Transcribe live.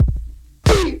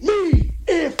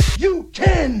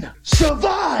can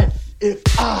survive if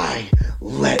I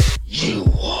let you.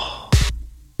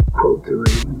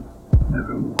 Cultivating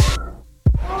nevermore.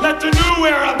 Let the new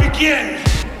era begin.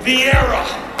 The era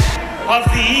of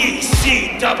the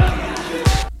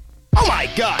ECW. Oh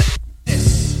my God!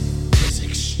 This is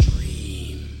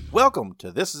extreme. Welcome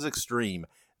to This is Extreme.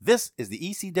 This is the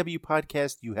ECW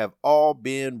podcast you have all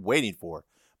been waiting for.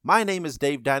 My name is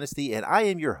Dave Dynasty, and I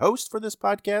am your host for this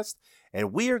podcast,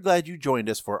 and we are glad you joined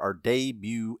us for our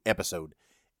debut episode.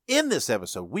 In this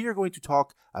episode, we are going to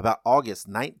talk about August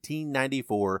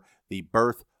 1994, the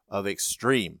birth of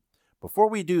Extreme. Before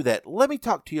we do that, let me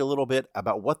talk to you a little bit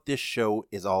about what this show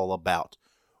is all about.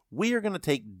 We are going to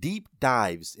take deep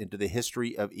dives into the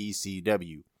history of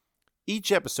ECW.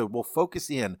 Each episode will focus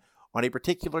in on a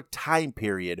particular time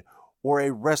period, or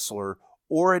a wrestler,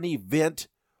 or an event,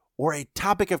 or a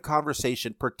topic of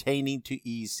conversation pertaining to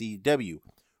ECW.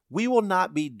 We will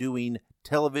not be doing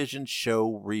television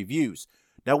show reviews.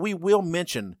 Now, we will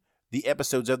mention the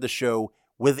episodes of the show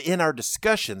within our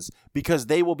discussions because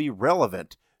they will be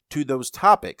relevant to those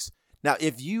topics. Now,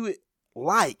 if you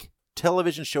like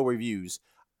television show reviews,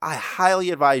 I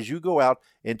highly advise you go out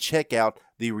and check out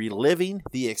the Reliving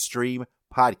the Extreme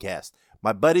podcast.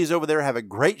 My buddies over there have a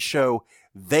great show.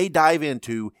 They dive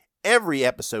into every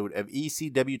episode of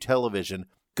ECW television.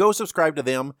 Go subscribe to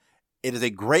them. It is a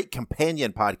great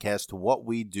companion podcast to what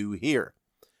we do here.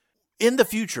 In the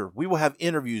future, we will have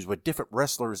interviews with different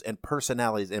wrestlers and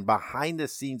personalities and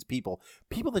behind-the-scenes people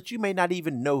that you may not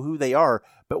even know who they are,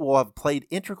 but will have played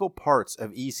integral parts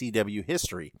of ECW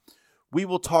history. We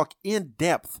will talk in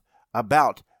depth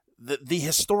about the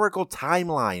historical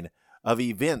timeline of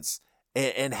events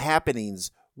and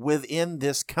happenings within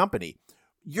this company.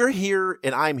 You're here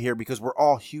and I'm here because we're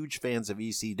all huge fans of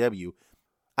ECW.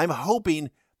 I'm hoping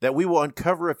that we will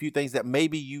uncover a few things that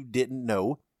maybe you didn't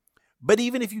know. But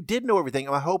even if you did know everything,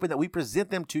 I'm hoping that we present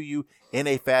them to you in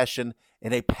a fashion,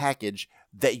 in a package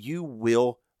that you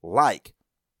will like.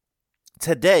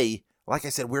 Today, like I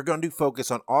said, we're going to focus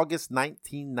on August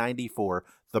 1994,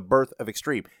 the birth of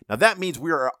Extreme. Now that means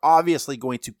we are obviously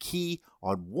going to key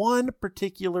on one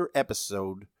particular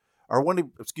episode, or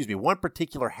one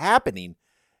particular happening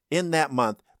in that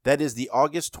month. That is the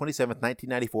August 27th,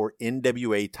 1994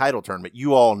 NWA title tournament.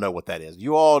 You all know what that is.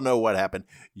 You all know what happened.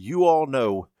 You all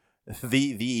know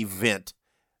the event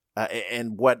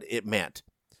and what it meant.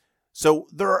 So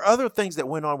there are other things that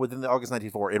went on within the August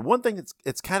 1994. And one thing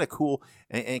that's kind of cool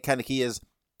and kind of key is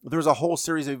there's a whole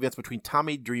series of events between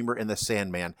Tommy Dreamer and the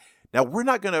Sandman. Now we're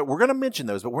going to mention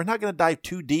those, but we're not going to dive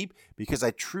too deep because I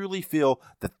truly feel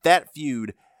that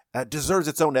feud deserves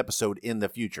its own episode in the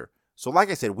future. So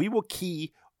like I said, we will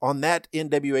key on that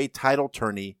NWA title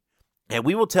tourney, and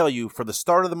we will tell you for the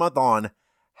start of the month on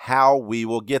how we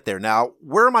will get there. Now,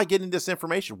 where am I getting this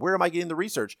information? Where am I getting the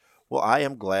research? Well, I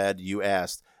am glad you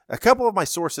asked. A couple of my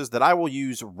sources that I will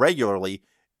use regularly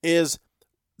is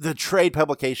the trade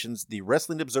publications, the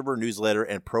Wrestling Observer newsletter,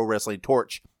 and Pro Wrestling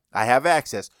Torch. I have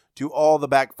access to all the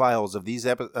back files of these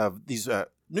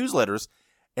newsletters,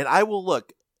 and I will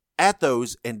look at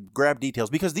those and grab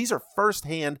details because these are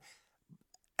firsthand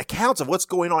accounts of what's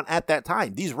going on at that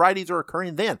time. These writings are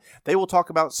occurring then. They will talk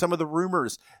about some of the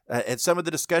rumors and some of the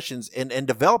discussions and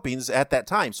developings at that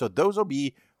time. So those will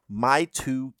be my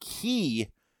two key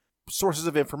sources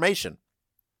of information.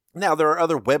 Now, there are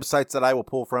other websites that I will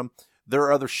pull from. There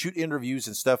are other shoot interviews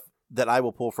and stuff that I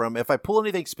will pull from. If I pull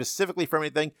anything specifically from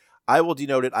anything, I will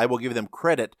denote it. I will give them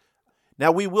credit.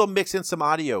 Now, we will mix in some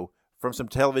audio from some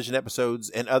television episodes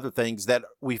and other things that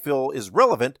we feel is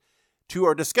relevant to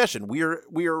our discussion. We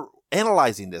are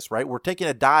analyzing this, right? We're taking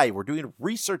a dive. We're doing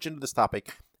research into this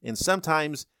topic, and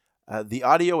sometimes the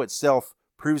audio itself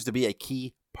proves to be a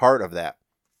key part of that.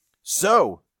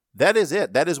 So that is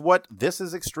it. That is what This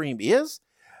is Extreme is.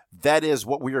 That is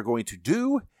what we are going to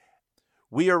do.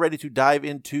 We are ready to dive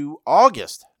into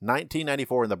August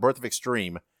 1994 and the birth of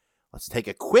Extreme. Let's take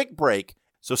a quick break,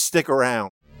 so stick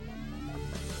around.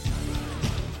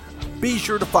 Be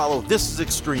sure to follow This is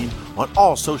Extreme on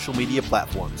all social media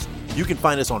platforms. You can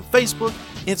find us on Facebook,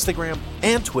 Instagram,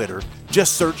 and Twitter.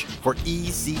 Just search for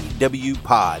ECW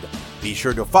Pod. Be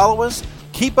sure to follow us,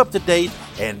 keep up to date,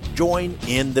 and join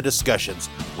in the discussions.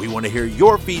 We want to hear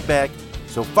your feedback,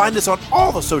 so find us on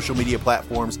all the social media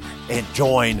platforms and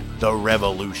join the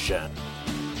revolution.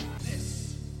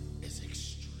 This is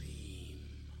extreme.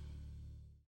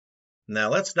 Now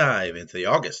let's dive into the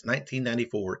August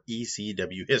 1994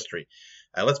 ECW history.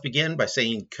 Let's begin by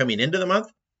saying coming into the month,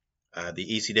 the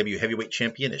ECW heavyweight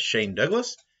champion is Shane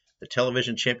Douglas, the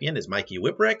television champion is Mikey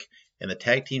Whipwreck, and the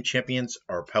tag team champions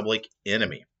are Public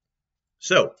Enemy.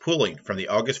 So, pulling from the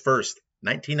August 1st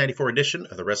 1994 edition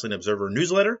of the Wrestling Observer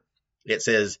newsletter. It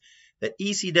says that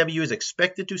ECW is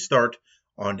expected to start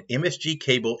on MSG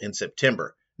Cable in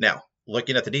September. Now,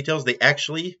 looking at the details, they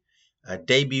actually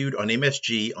debuted on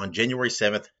MSG on January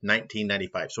 7th,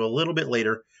 1995. So a little bit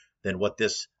later than what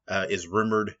this is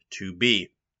rumored to be.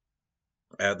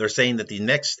 They're saying that the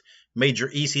next major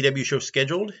ECW show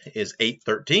scheduled is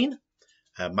 8/13.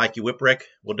 Mikey Whipwreck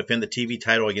will defend the TV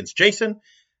title against Jason.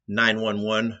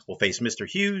 911 will face Mr.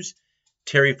 Hughes.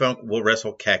 Terry Funk will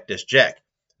wrestle Cactus Jack.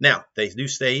 Now, they do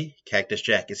say Cactus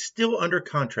Jack is still under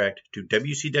contract to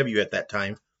WCW at that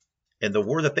time. And the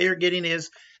word that they are getting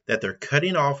is that they're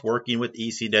cutting off working with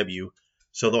ECW.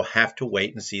 So they'll have to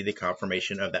wait and see the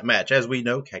confirmation of that match. As we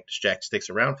know, Cactus Jack sticks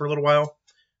around for a little while.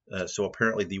 So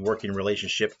apparently the working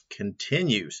relationship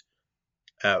continues.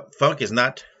 Funk is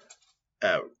not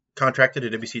contracted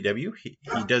at WCW. He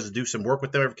does do some work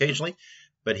with them occasionally,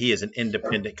 but he is an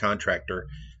independent contractor,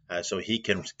 so he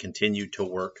can continue to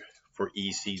work for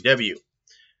ECW.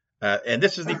 And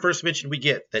this is the first mention we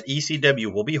get that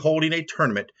ECW will be holding a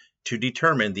tournament to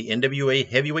determine the NWA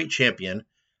Heavyweight Champion,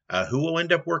 who will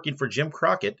end up working for Jim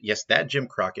Crockett. Yes, that Jim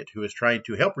Crockett, who is trying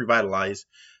to help revitalize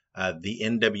the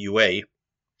NWA.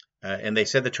 And they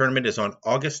said the tournament is on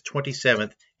August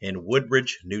 27th in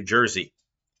Woodbridge, New Jersey.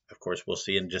 Of course, we'll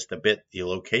see in just a bit the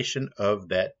location of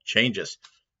that changes.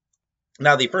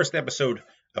 Now, the first episode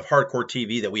of Hardcore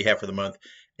TV that we have for the month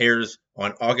airs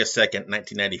on August 2nd,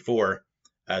 1994.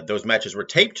 Those matches were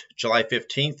taped July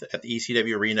 15th at the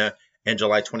ECW Arena and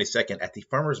July 22nd at the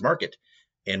Farmers Market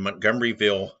in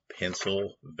Montgomeryville,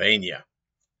 Pennsylvania.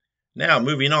 Now,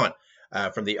 moving on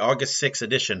from the August 6th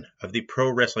edition of the Pro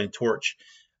Wrestling Torch,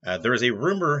 there is a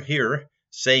rumor here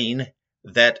saying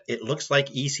that it looks like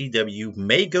ECW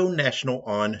may go national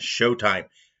on Showtime.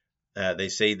 They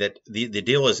say that the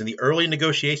deal is in the early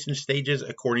negotiation stages,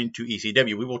 according to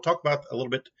ECW. We will talk about a little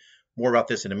bit more about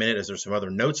this in a minute, as there's some other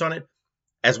notes on it.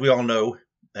 As we all know,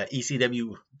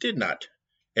 ECW did not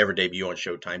ever debut on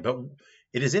Showtime, but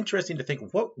it is interesting to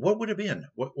think what would have been,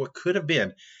 what could have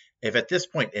been if at this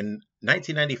point in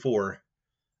 1994,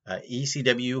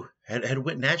 ECW had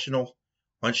went national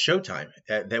on Showtime.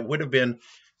 That would have been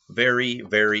very,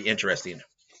 very interesting.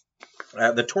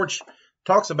 The Torch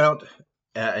talks about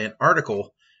an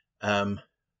article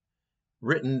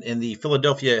written in the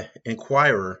Philadelphia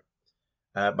Inquirer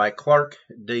by Clark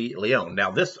De Leon.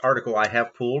 Now, this article I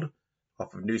have pulled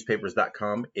off of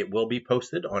newspapers.com. It will be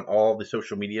posted on all the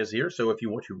social medias here. So if you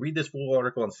want to read this full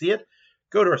article and see it,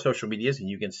 go to our social medias and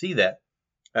you can see that.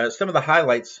 Some of the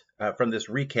highlights from this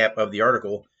recap of the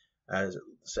article has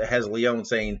Leon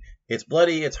saying, "It's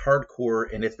bloody, it's hardcore,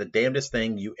 and it's the damnedest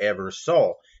thing you ever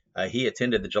saw." He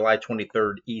attended the July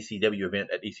 23rd ECW event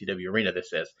at ECW Arena, this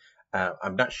says.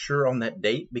 I'm not sure on that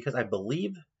date because I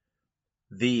believe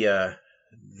the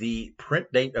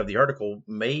print date of the article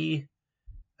may,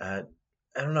 I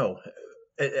don't know.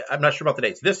 I'm not sure about the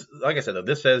dates. This, like I said, though,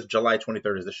 this says July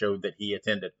 23rd is the show that he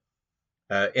attended.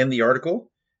 In the article,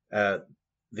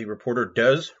 the reporter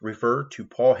does refer to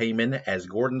Paul Heyman as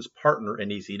Gordon's partner in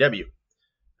ECW.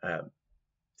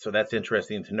 So that's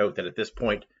interesting to note that at this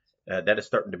point, that is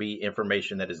starting to be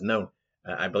information that is known.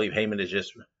 I believe Heyman is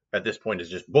just, at this point, is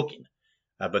just booking.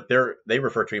 But they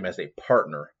refer to him as a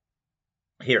partner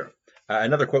here.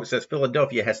 Another quote says,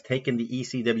 "Philadelphia has taken the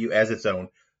ECW as its own,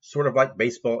 sort of like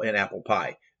baseball and apple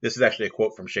pie." This is actually a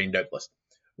quote from Shane Douglas.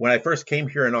 "When I first came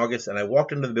here in August and I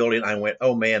walked into the building, I went,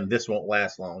 oh man, this won't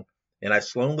last long. And I've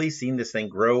slowly seen this thing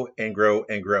grow and grow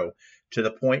and grow to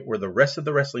the point where the rest of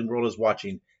the wrestling world is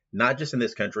watching, not just in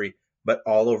this country, but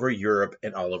all over Europe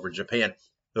and all over Japan."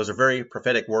 Those are very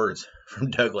prophetic words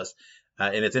from Douglas.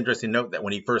 And it's interesting to note that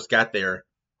when he first got there,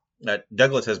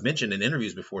 Douglas has mentioned in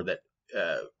interviews before that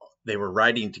they were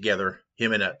riding together,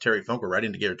 him and Terry Funk were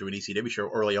riding together to an ECW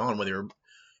show early on when they were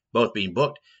both being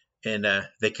booked. And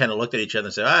they kind of looked at each other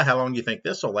and said, how long do you think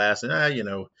this will last?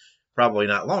 And, probably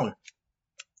not long.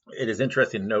 It is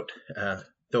interesting to note,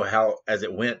 though, how as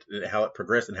it went, how it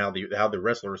progressed, and how the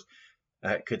wrestlers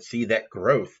could see that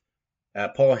growth.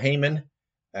 Paul Heyman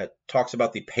talks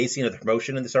about the pacing of the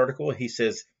promotion in this article. He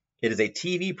says, "It is a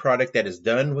TV product that is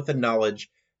done with the knowledge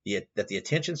that the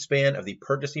attention span of the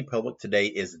purchasing public today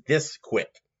is this quick.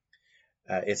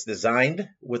 It's designed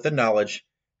with the knowledge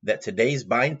that today's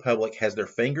buying public has their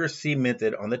fingers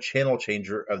cemented on the channel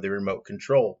changer of the remote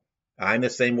control. I'm the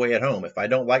same way at home. If I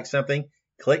don't like something,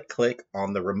 click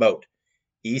on the remote.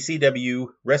 ECW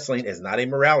wrestling is not a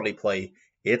morality play.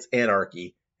 It's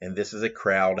anarchy. And this is a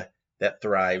crowd that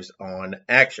thrives on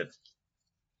action."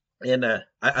 And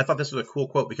I thought this was a cool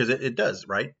quote because it does,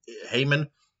 right?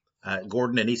 Heyman,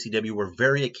 Gordon, and ECW were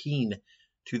very keen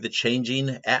to the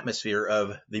changing atmosphere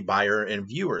of the buyer and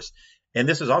viewers. And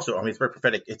this is also, it's very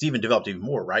prophetic. It's even developed even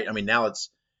more, right? Now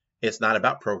it's not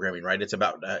about programming, right? It's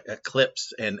about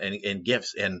clips and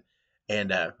GIFs and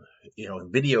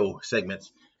video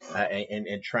segments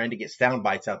and trying to get sound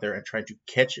bites out there and trying to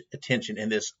catch attention in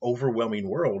this overwhelming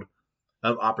world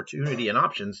of opportunity and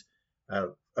options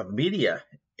of media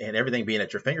and everything being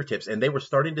at your fingertips. And they were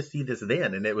starting to see this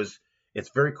then, and it's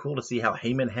very cool to see how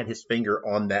Heyman had his finger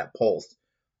on that pulse.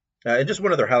 And just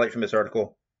one other highlight from this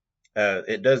article.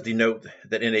 It does denote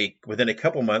that within a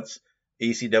couple months,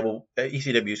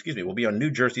 ECW will be on New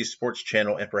Jersey Sports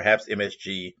Channel and perhaps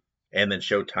MSG, and then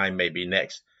Showtime may be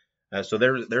next. So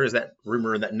there is that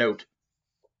rumor and that note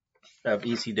of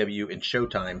ECW and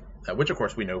Showtime, which of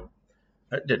course we know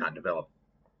did not develop.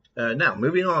 Now,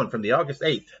 moving on from the August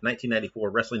 8th, 1994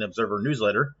 Wrestling Observer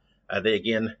newsletter,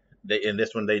 in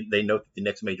this one they note that the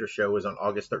next major show is on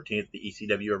August 13th, the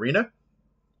ECW Arena.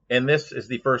 And this is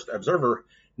the first Observer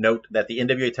note that the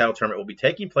NWA title tournament will be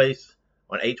taking place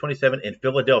on 8/27 in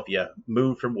Philadelphia,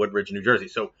 moved from Woodbridge, New Jersey.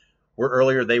 So where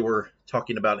earlier they were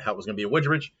talking about how it was going to be in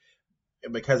Woodbridge,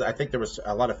 because I think there was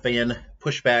a lot of fan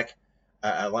pushback,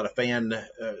 a lot of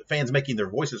fans making their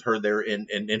voices heard there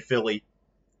in Philly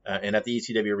and at the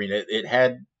ECW Arena.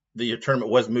 The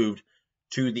tournament was moved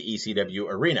to the ECW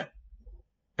Arena.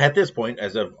 At this point,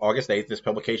 as of August 8th, this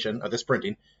publication of this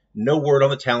printing, no word on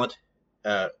the talent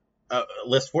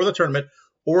list for the tournament,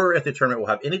 or if the tournament will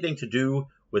have anything to do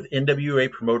with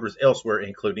NWA promoters elsewhere,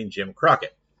 including Jim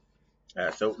Crockett.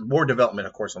 So more development,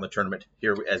 of course, on the tournament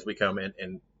here as we come in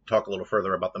and talk a little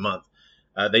further about the month.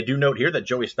 They do note here that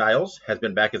Joey Styles has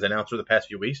been back as announcer the past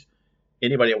few weeks.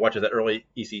 Anybody that watches that early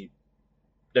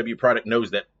ECW product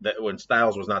knows that when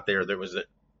Styles was not there, there was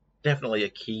definitely a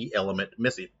key element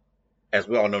missing. As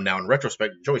we all know now in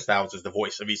retrospect, Joey Styles is the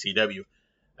voice of ECW.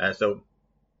 So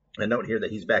a note here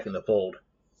that he's back in the fold.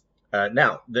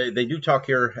 Now, they do talk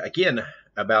here again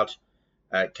about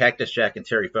Cactus Jack and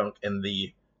Terry Funk and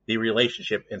the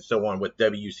relationship and so on with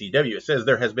WCW. It says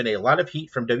there has been a lot of heat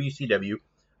from WCW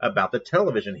about the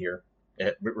television here,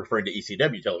 referring to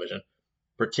ECW television,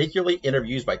 particularly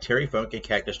interviews by Terry Funk and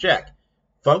Cactus Jack.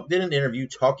 Funk did an interview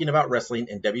talking about wrestling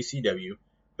in WCW,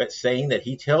 but saying that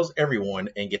he tells everyone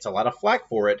and gets a lot of flack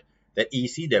for it that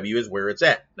ECW is where it's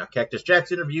at. Now, Cactus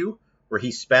Jack's interview, where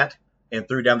he spat and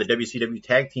threw down the WCW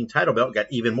Tag Team title belt, got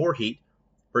even more heat,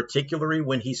 particularly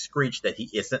when he screeched that he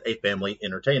isn't a family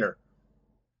entertainer.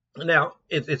 Now,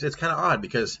 it's kind of odd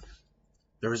because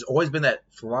there has always been that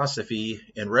philosophy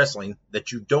in wrestling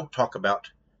that you don't talk about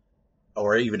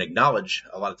or even acknowledge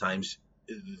a lot of times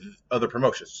other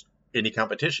promotions, any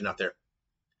competition out there.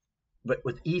 But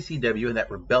with ECW and that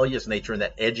rebellious nature and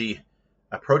that edgy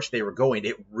approach they were going,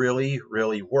 it really,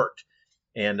 really worked.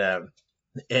 And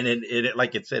it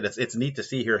like it said, it's neat to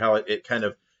see here how it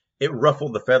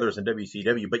ruffled the feathers in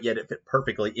WCW, but yet it fit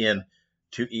perfectly in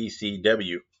to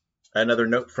ECW. Another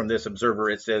note from this Observer,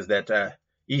 it says that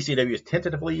ECW is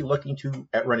tentatively looking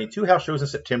at running 2 house shows in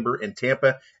September in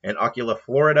Tampa and Ocala,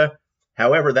 Florida.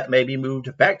 However, that may be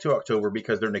moved back to October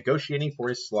because they're negotiating for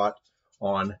a slot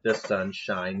on the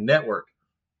Sunshine Network.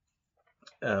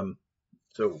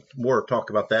 So more talk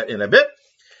about that in a bit.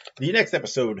 The next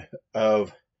episode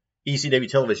of ECW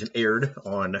television aired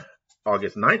on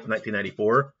August 9th,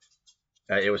 1994.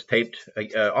 It was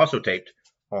also taped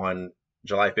on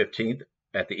July 15th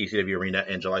at the ECW Arena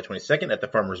and July 22nd at the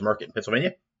Farmers Market in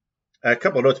Pennsylvania. A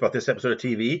couple of notes about this episode of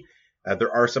TV.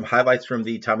 There are some highlights from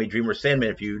the Tommy Dreamer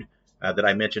Sandman feud that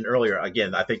I mentioned earlier.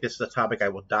 Again, I think this is a topic I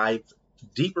will dive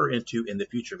deeper into in the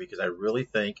future because I really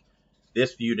think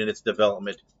this feud and its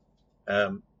development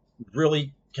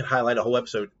really can highlight a whole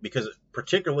episode, because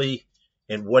particularly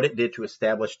in what it did to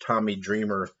establish Tommy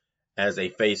Dreamer as a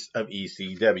face of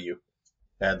ECW.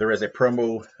 There is a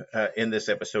promo in this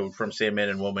episode from Sandman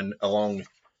and Woman along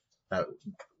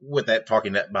with that,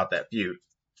 talking about that feud.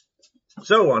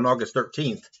 So on August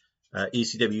 13th,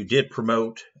 ECW did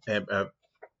promote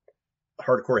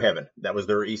Hardcore Heaven. That was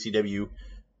their ECW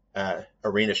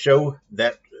arena show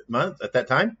that month at that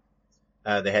time.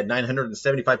 They had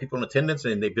 975 people in attendance,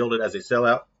 and they billed it as a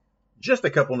sellout. Just a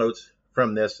couple notes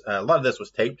from this. A lot of this was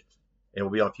taped and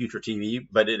will be on future TV,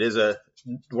 but it is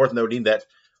worth noting that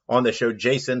on the show,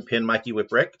 Jason pinned Mikey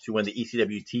Whipwreck to win the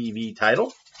ECW TV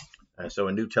title. So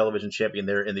a new television champion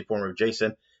there in the form of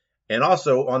Jason. And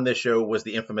also on this show was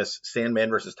the infamous Sandman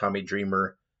versus Tommy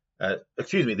Dreamer.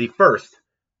 The first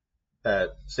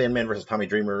Sandman versus Tommy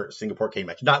Dreamer Singapore cage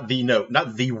match. Not the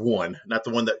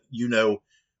one that you know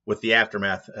with the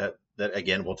aftermath. That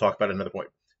again we'll talk about at another point.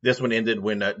 This one ended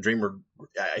when Dreamer,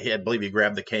 I believe he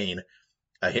grabbed the cane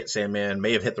hit Sandman,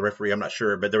 may have hit the referee, I'm not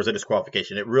sure, but there was a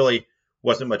disqualification. It really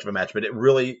wasn't much of a match, but it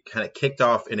really kind of kicked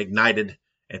off and ignited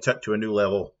and took to a new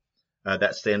level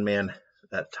that Sandman,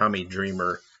 that Tommy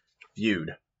Dreamer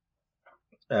feud.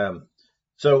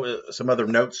 So some other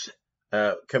notes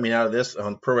coming out of this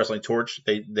on Pro Wrestling Torch.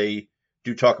 They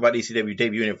do talk about ECW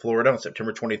debuting in Florida on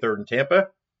September 23rd in Tampa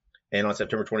and on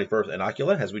September 21st in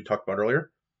Ocala, as we talked about earlier.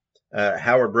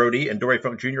 Howard Brody and Dory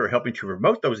Funk Jr. are helping to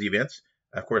promote those events.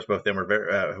 Of course, both of them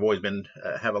are have always been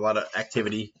have a lot of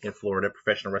activity in Florida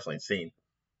professional wrestling scene.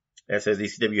 It says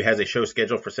ECW has a show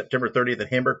scheduled for September 30th in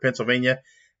Hamburg, Pennsylvania,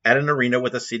 at an arena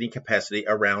with a seating capacity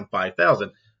around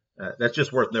 5,000. That's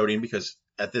just worth noting because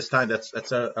at this time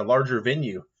that's a larger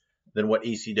venue than what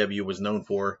ECW was known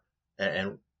for,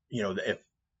 and if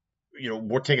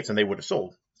more tickets than they would have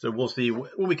sold. So we'll see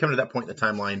when we come to that point in the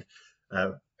timeline.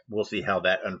 We'll see how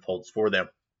that unfolds for them.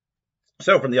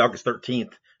 So from the August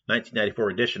 13th, 1994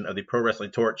 edition of the Pro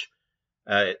Wrestling Torch,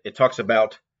 it talks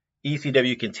about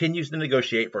ECW continues to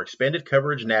negotiate for expanded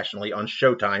coverage nationally on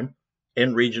Showtime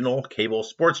and regional cable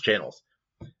sports channels.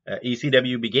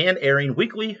 ECW began airing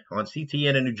weekly on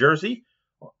CTN in New Jersey,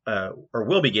 or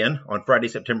will begin on Friday,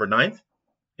 September 9th,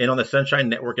 and on the Sunshine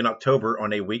Network in October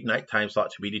on a weeknight time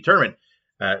slot to be determined.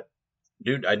 I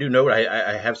do note,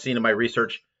 I have seen in my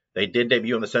research, they did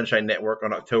debut on the Sunshine Network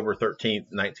on October 13th,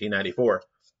 1994.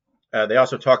 They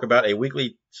also talk about a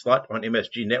weekly slot on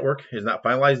MSG Network. Is not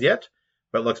finalized yet,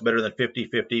 but looks better than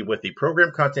 50-50 with the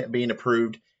program content being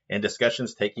approved and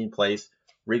discussions taking place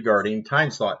regarding time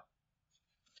slot.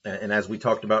 And as we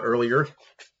talked about earlier,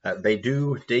 they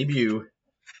do debut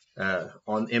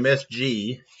on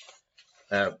MSG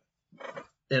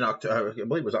in October. I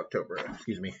believe it was October.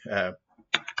 Excuse me.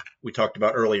 We talked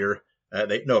about earlier.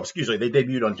 They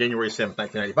debuted on January 7th,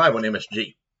 1995 on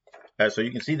MSG. So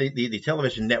you can see the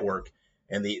television network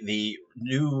and the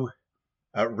new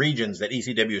regions that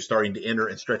ECW is starting to enter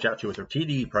and stretch out to with their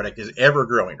TDE product is ever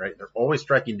growing, right? They're always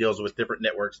striking deals with different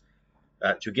networks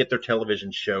to get their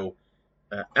television show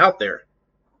out there.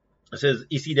 It says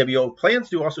ECW plans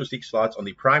to also seek slots on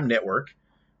the Prime Network,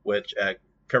 which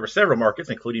covers several markets,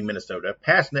 including Minnesota,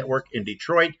 Pass Network in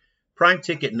Detroit, Prime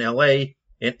Ticket in LA,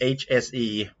 and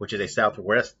HSE, which is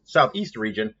a southeast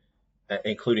region,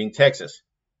 including Texas.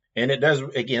 And it does,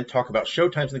 again, talk about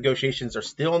Showtime's negotiations are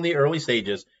still in the early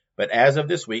stages, but as of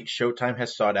this week, Showtime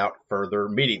has sought out further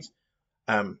meetings.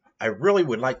 I really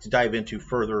would like to dive into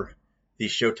further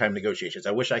these Showtime negotiations.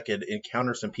 I wish I could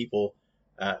encounter some people,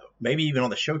 maybe even on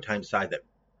the Showtime side that,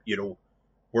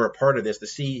 were a part of this to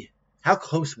see how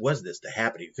close was this to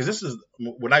happening. Because this is,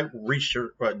 when I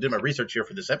did my research here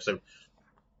for this episode,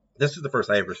 this is the first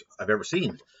I've ever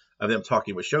seen of them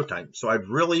talking with Showtime. So I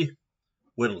really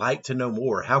would like to know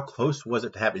more. How close was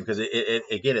it to happening? Because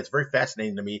again, it's very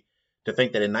fascinating to me to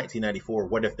think that in 1994,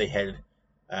 what if they had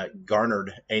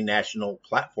garnered a national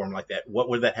platform like that? What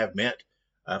would that have meant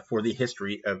for the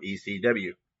history of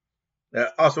ECW?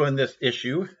 Also in this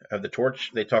issue of the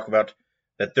Torch, they talk about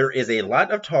that there is a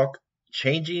lot of talk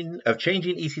changing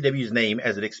ECW's name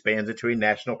as it expands into a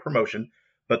national promotion,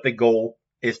 but the goal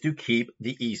is to keep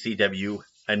the ECW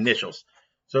initials.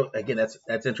 So again,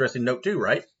 that's interesting note too,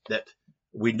 right? That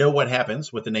we know what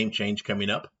happens with the name change coming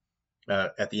up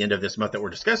at the end of this month that we're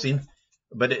discussing,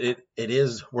 but it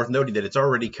is worth noting that it's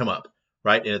already come up,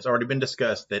 right? And it's already been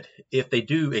discussed that if they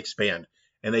do expand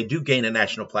and they do gain a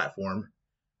national platform,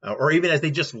 or even as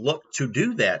they just look to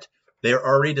do that, they're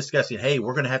already discussing, hey,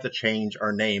 we're going to have to change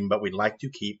our name, but we'd like to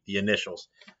keep the initials.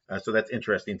 So that's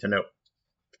interesting to note.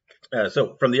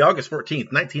 So from the August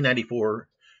 14th, 1994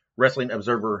 Wrestling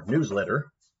Observer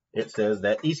newsletter, it says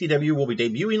that ECW will be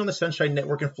debuting on the Sunshine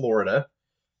Network in Florida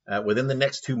within the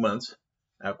next 2 months.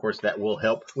 Of course, that will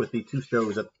help with the 2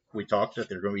 shows that we talked that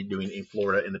they're going to be doing in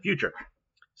Florida in the future. It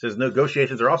says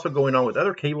negotiations are also going on with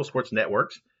other cable sports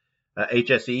networks,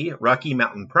 HSE, Rocky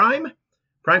Mountain Prime,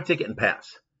 Prime Ticket, and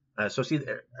Pass. So see,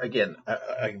 again,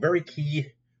 a very key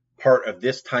part of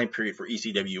this time period for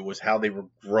ECW was how they were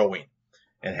growing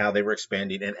and how they were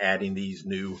expanding and adding these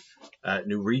new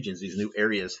regions, these new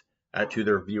areas to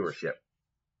their viewership.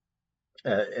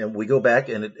 And we go back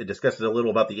and it discusses a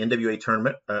little about the NWA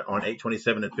tournament on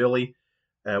 8/27 in Philly,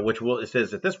 which it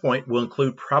says at this point will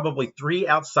include probably 3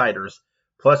 outsiders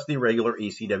plus the regular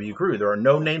ECW crew. There are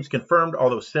no names confirmed,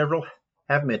 although several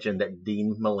have mentioned that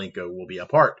Dean Malenko will be a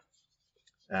part.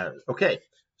 Okay,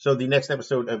 so the next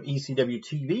episode of ECW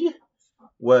TV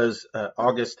was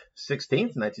August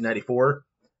 16th, 1994.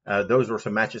 Those were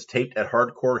some matches taped at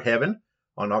Hardcore Heaven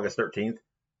on August 13th.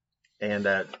 And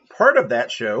part of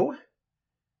that show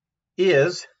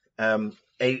is some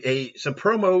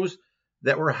promos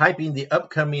that were hyping the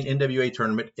upcoming NWA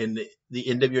tournament in the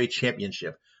NWA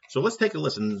Championship. So let's take a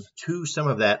listen to some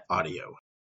of that audio.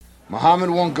 Muhammad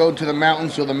won't go to the mountain,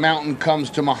 so the mountain comes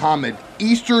to Muhammad.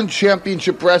 Eastern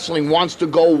Championship Wrestling wants to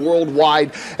go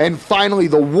worldwide, and finally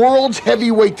the world's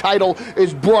heavyweight title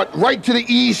is brought right to the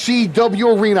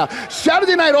ECW arena.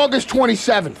 Saturday night, August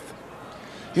 27th.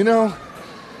 You know,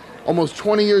 almost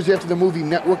 20 years after the movie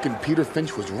Network, and Peter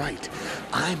Finch was right.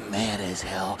 I'm mad as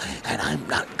hell, and I'm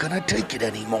not gonna take it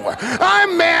anymore.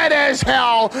 I'm mad as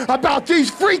hell about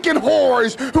these freaking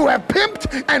whores who have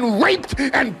pimped and raped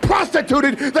and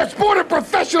prostituted the sport of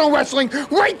professional wrestling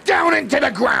right down into the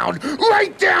ground,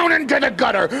 right down into the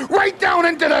gutter, right down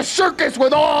into the circus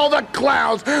with all the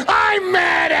clowns. I'm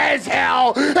mad as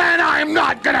hell, and I'm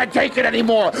not gonna take it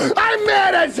anymore. I'm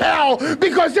mad as hell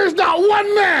because there's not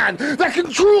one man that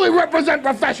can truly represent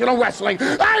professional wrestling.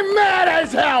 I'm mad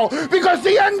as hell because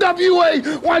the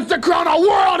NWA wants to crown a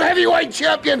world heavyweight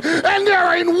champion, and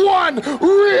there ain't one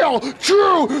real,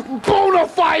 true, bona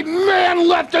fide man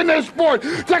left in this sport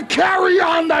to carry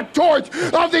on the torch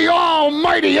of the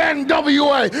almighty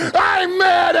NWA. I'm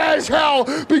mad as hell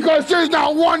because there's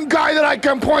not one guy that I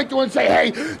can point to and say, hey,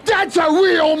 that's a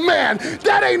real man.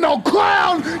 That ain't no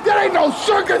clown. That ain't no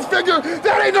circus figure.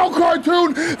 That ain't no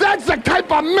cartoon. That's the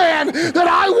type of man that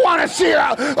I want to see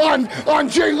on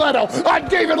Jay Leno, on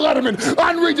David Letterman,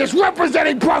 on Regis,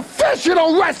 representing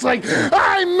professional wrestling.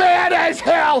 I'm mad as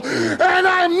hell, and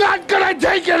I'm not gonna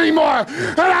take it anymore.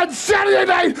 And on Saturday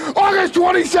night, August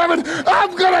 27th,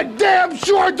 I'm gonna damn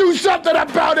sure do something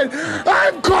about it.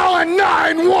 I'm calling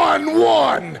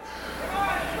 911.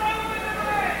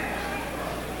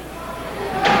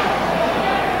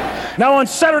 Now on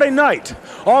Saturday night,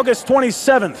 August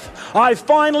 27th, I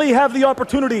finally have the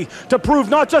opportunity to prove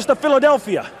not just to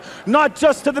Philadelphia, not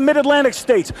just to the Mid-Atlantic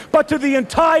states, but to the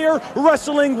entire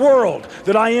wrestling world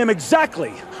that I am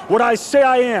exactly what I say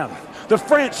I am. The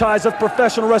franchise of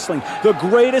professional wrestling, the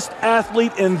greatest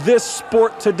athlete in this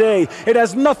sport today. It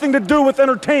has nothing to do with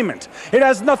entertainment. It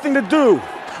has nothing to do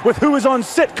with who is on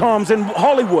sitcoms in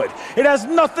Hollywood. It has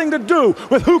nothing to do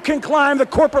with who can climb the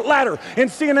corporate ladder in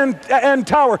CNN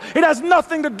Tower. It has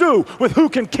nothing to do with who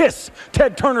can kiss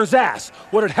Ted Turner's ass.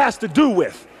 What it has to do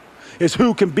with is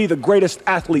who can be the greatest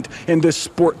athlete in this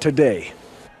sport today.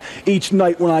 Each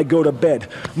night when I go to bed,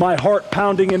 my heart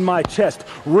pounding in my chest,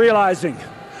 realizing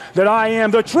that I am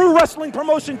the true wrestling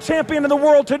promotion champion in the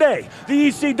world today, the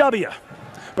ECW.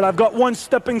 But I've got one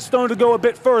stepping stone to go a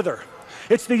bit further.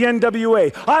 It's the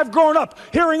NWA. I've grown up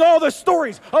hearing all the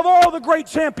stories of all the great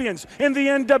champions in the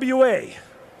NWA.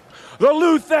 The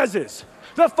Lou Theszes,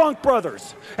 the Funk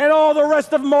Brothers, and all the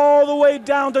rest of them all the way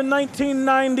down to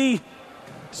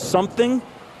 1990-something,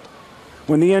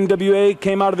 when the NWA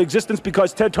came out of existence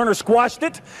because Ted Turner squashed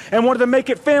it and wanted to make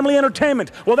it family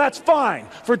entertainment. Well, that's fine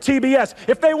for TBS.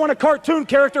 If they want a cartoon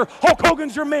character, Hulk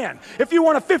Hogan's your man. If you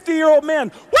want a 50-year-old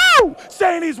man, woo,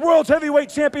 saying he's world's heavyweight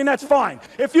champion, that's fine.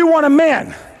 If you want a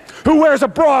man who wears a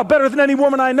bra better than any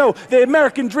woman I know, the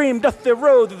American dream doth the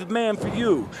road to the man for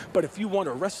you. But if you want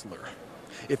a wrestler,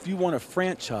 if you want a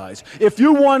franchise, if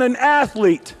you want an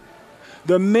athlete,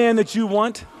 the man that you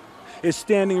want is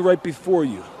standing right before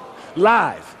you,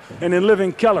 live and in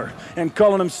living color, and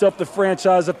calling himself the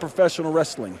franchise of professional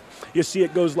wrestling. You see,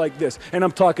 it goes like this, and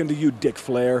I'm talking to you, Dick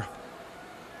Flair.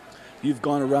 You've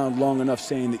gone around long enough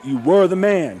saying that you were the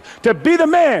man. To be the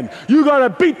man, you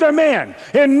gotta beat the man.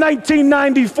 In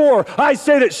 1994, I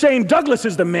say that Shane Douglas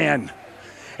is the man.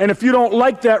 And if you don't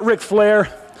like that, Ric Flair,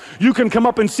 you can come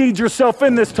up and seed yourself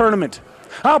in this tournament.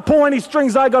 I'll pull any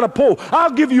strings I gotta pull.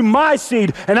 I'll give you my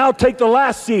seed, and I'll take the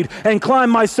last seed and climb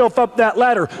myself up that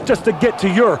ladder just to get to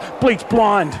your bleach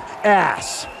blonde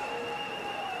ass.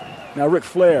 Now, Ric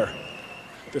Flair,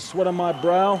 the sweat on my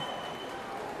brow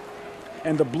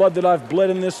and the blood that I've bled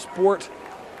in this sport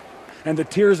and the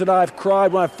tears that I've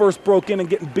cried when I first broke in and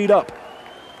getting beat up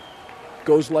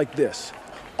goes like this.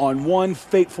 On one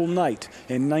fateful night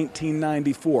in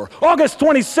 1994, August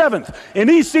 27th, in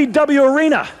ECW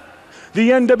Arena,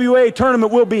 the NWA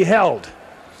tournament will be held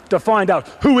to find out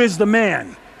who is the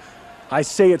man. I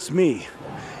say it's me.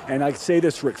 And I say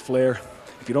this, Ric Flair,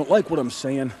 if you don't like what I'm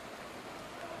saying,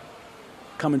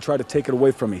 come and try to take it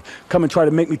away from me. Come and try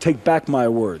to make me take back my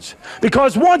words.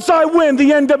 Because once I win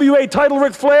the NWA title,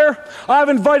 Ric Flair, I've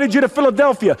invited you to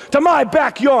Philadelphia, to my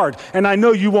backyard, and I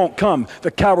know you won't come,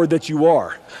 the coward that you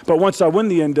are. But once I win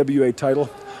the NWA title,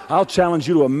 I'll challenge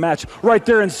you to a match right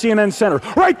there in CNN Center,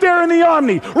 right there in the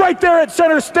Omni, right there at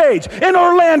Center Stage, in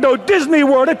Orlando, Disney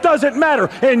World, it doesn't matter,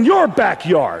 in your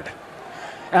backyard.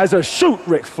 As a shoot,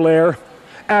 Ric Flair,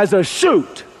 as a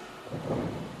shoot,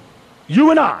 you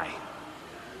and I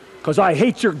Because I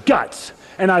hate your guts,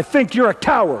 and I think you're a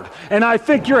coward, and I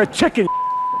think you're a chicken.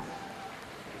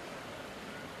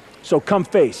 So come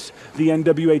face the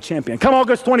NWA champion. Come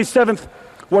August 27th,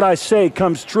 what I say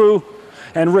comes true.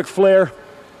 And Ric Flair,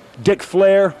 Dick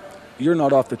Flair, you're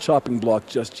not off the chopping block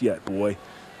just yet, boy.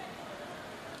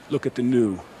 Look at the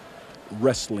new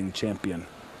wrestling champion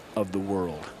of the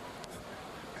world.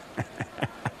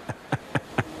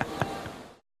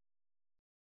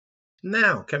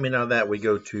 Now, coming out of that, we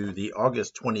go to the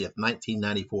August 20th,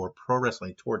 1994 Pro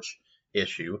Wrestling Torch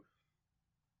issue.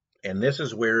 And this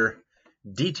is where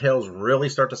details really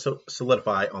start to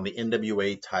solidify on the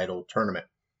NWA title tournament.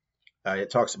 It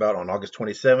talks about on August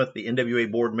 27th, the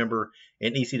NWA board member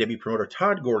and ECW promoter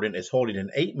Todd Gordon is holding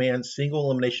an 8-man single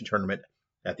elimination tournament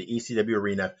at the ECW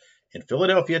Arena in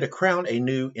Philadelphia to crown a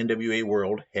new NWA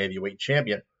World Heavyweight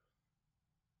Champion.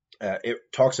 It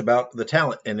talks about the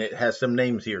talent, and it has some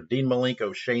names here. Dean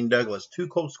Malenko, Shane Douglas, Too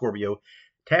Cold Scorpio,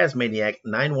 Tasmaniac,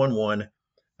 911,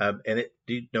 and it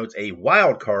denotes a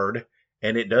wild card,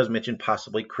 and it does mention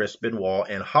possibly Chris Benoit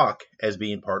and Hawk as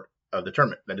being part of the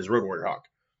tournament. That is Road Warrior Hawk.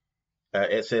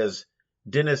 It says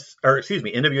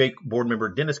NWA board member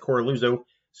Dennis Coralluzzo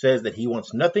says that he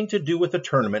wants nothing to do with the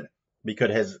tournament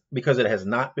because it has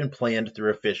not been planned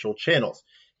through official channels.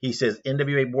 He says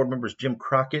NWA board members Jim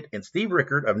Crockett and Steve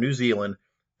Rickard of New Zealand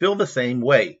feel the same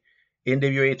way.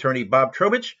 NWA attorney Bob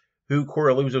Trowbridge, who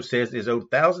Coralluzzo says is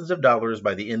owed thousands of dollars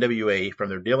by the NWA from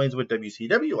their dealings with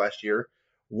WCW last year,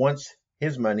 wants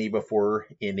his money before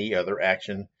any other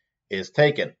action is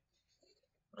taken.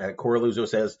 Coralluzzo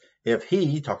says if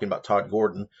he, talking about Todd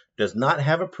Gordon, does not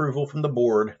have approval from the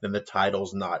board, then the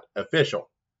title's not official.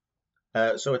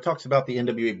 So it talks about the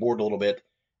NWA board a little bit,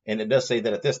 and it does say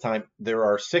that at this time there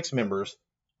are 6 members,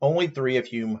 only 3 of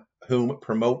whom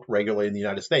promote regularly in the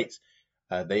United States.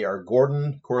 They are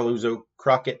Gordon, Coralluzzo,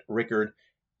 Crockett, Rickard,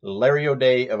 Larry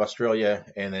O'Day of Australia,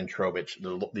 and then Trowbridge,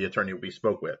 the attorney we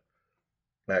spoke with.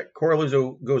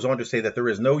 Coralluzzo goes on to say that there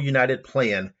is no united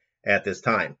plan at this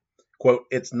time. Quote,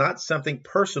 it's not something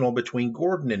personal between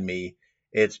Gordon and me.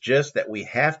 It's just that we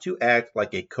have to act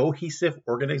like a cohesive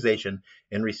organization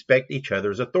and respect each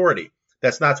other's authority.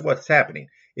 That's not what's happening.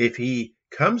 If he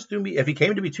came to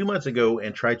me 2 months ago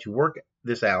and tried to work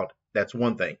this out, that's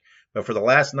one thing. But for the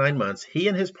last 9 months, he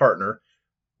and his partner,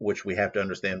 which we have to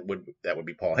understand that would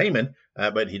be Paul Heyman,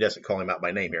 but he doesn't call him out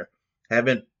by name here, have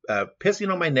been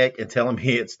pissing on my neck and telling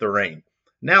me it's the rain.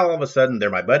 Now all of a sudden they're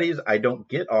my buddies. I didn't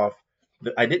get off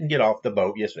the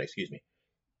boat yesterday. Excuse me.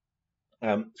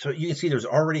 So you can see there's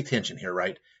already tension here,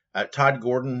 right? Todd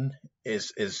Gordon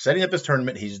is setting up this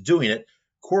tournament. He's doing it.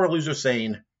 Coralluzzo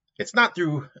saying it's not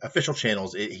through official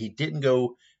channels. He didn't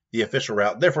go the official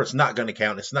route. Therefore, it's not going to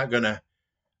count. It's not going to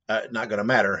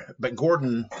matter. But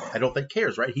Gordon, I don't think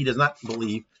cares, right? He does not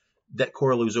believe that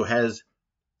Coralluzzo has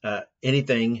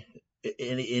any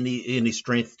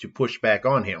strength to push back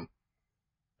on him.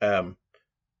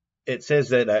 It says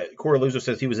that Coralluzzo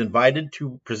says he was invited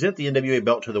to present the NWA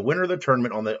belt to the winner of the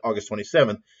tournament on the August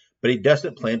 27th, but he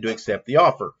doesn't plan to accept the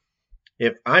offer.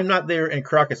 If I'm not there and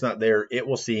Crockett's not there, it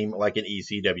will seem like an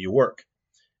ECW work.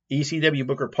 ECW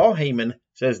booker Paul Heyman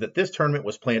says that this tournament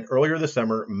was planned earlier this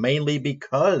summer mainly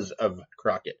because of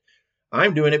Crockett.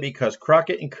 I'm doing it because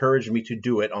Crockett encouraged me to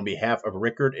do it on behalf of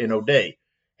Rickard and O'Day,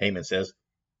 Heyman says.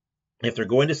 If they're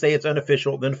going to say it's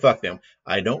unofficial, then fuck them.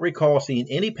 I don't recall seeing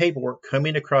any paperwork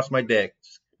coming across my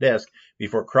desk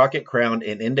before Crockett crowned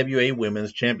an NWA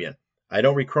Women's Champion. I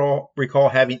don't recall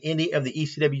having any of the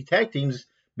ECW tag teams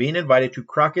being invited to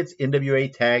Crockett's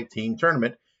NWA Tag Team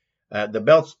Tournament, the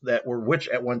belts that were which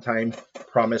at one time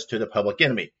promised to the Public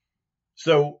Enemy.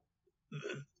 So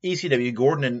ECW,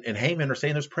 Gordon and Heyman are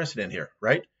saying there's precedent here,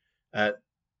 right?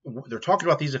 They're talking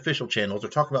about these official channels. They're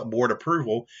talking about board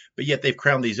approval, but yet they've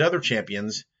crowned these other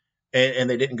champions, and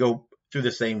they didn't go through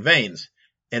the same veins,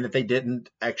 and that they didn't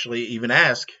actually even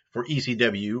ask for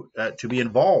ECW to be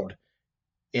involved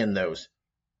in those.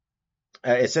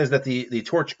 It says that the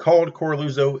Torch called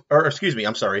Coralluzzo,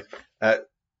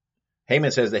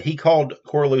 Heyman says that he called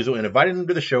Coralluzzo and invited him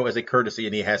to the show as a courtesy,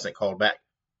 and he hasn't called back.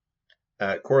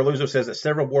 Coralluzzo says that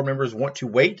several board members want to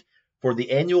wait for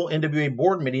the annual NWA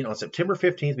board meeting on September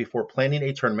 15th before planning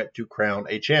a tournament to crown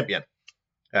a champion.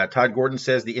 Todd Gordon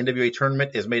says the NWA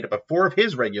tournament is made up of 4 of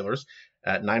his regulars,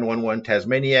 911,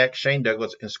 Tasmaniac, Shane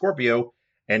Douglas, and Scorpio,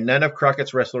 and none of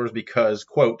Crockett's wrestlers because,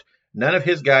 quote, none of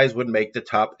his guys would make the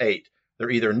top 8. They're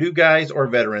either new guys or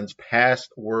veterans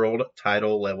past world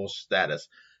title level status.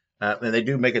 And they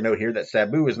do make a note here that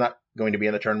Sabu is not going to be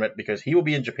in the tournament because he will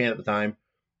be in Japan at the time,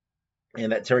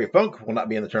 and that Terry Funk will not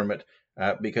be in the tournament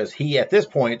because he, at this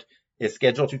point, is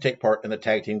scheduled to take part in the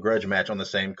tag team grudge match on the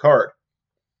same card.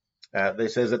 They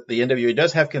says that the NWA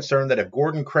does have concern that if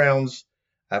Gordon crowns,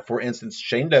 for instance,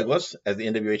 Shane Douglas as the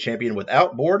NWA champion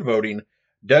without board voting,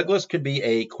 Douglas could be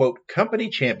a, quote, company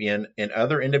champion and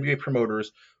other NWA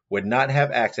promoters would not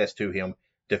have access to him,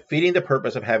 defeating the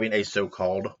purpose of having a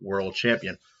so-called world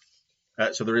champion.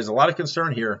 So there is a lot of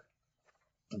concern here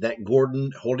that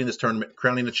Gordon holding this tournament,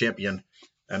 crowning the champion,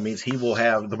 means he will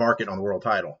have the market on the world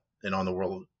title and on the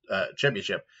world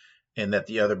championship, and that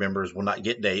the other members will not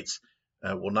get dates,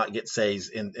 will not get says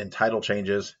in title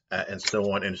changes, and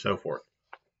so on and so forth.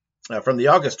 From the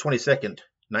August 22nd,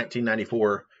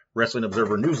 1994 Wrestling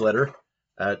Observer newsletter,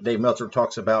 Dave Meltzer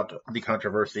talks about the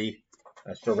controversy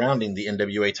surrounding the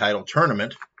NWA title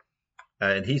tournament.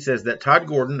 And he says that Todd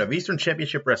Gordon of Eastern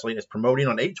Championship Wrestling is promoting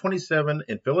on 8/27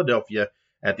 in Philadelphia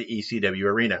at the ECW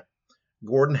Arena.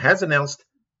 Gordon has announced,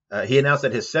 he announced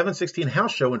at his 7/16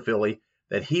 house show in Philly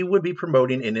that he would be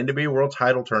promoting an NWA World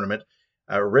Title Tournament,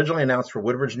 originally announced for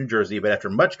Woodbridge, New Jersey, but after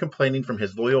much complaining from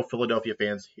his loyal Philadelphia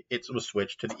fans, it was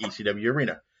switched to the ECW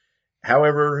Arena.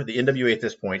 However, the NWA at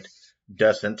this point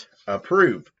doesn't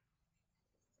approve.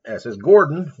 It says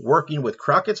Gordon, working with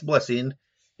Crockett's blessing,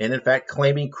 and in fact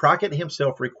claiming Crockett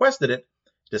himself requested it,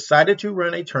 decided to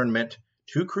run a tournament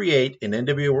to create an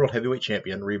NWA World Heavyweight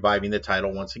Champion, reviving the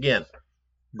title once again.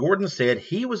 Gordon said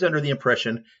he was under the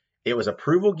impression it was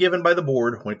approval given by the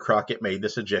board when Crockett made the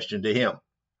suggestion to him.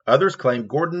 Others claim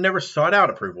Gordon never sought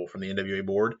out approval from the NWA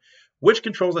board, which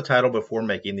controls the title before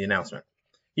making the announcement.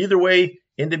 Either way,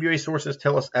 NWA sources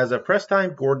tell us as of press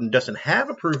time, Gordon doesn't have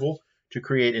approval to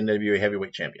create an NWA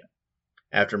Heavyweight Champion.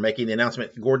 After making the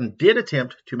announcement, Gordon did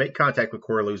attempt to make contact with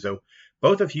Coraluzzo,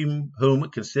 both of whom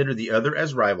consider the other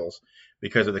as rivals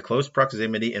because of the close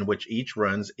proximity in which each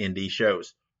runs indie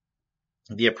shows.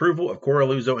 The approval of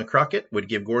Coraluzzo and Crockett would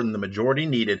give Gordon the majority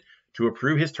needed to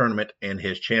approve his tournament and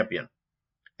his champion.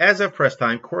 As of press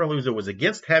time, Coraluzzo was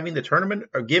against having the tournament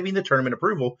or giving the tournament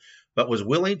approval, but was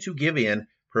willing to give in,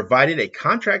 provided a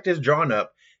contract is drawn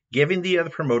up, giving the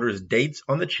other promoters dates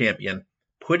on the champion,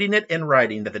 putting it in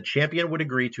writing that the champion would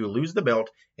agree to lose the belt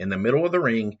in the middle of the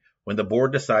ring when the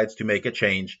board decides to make a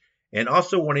change, and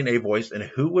also wanting a voice in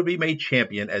who would be made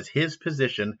champion, as his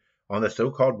position on the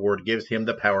so-called board gives him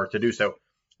the power to do so.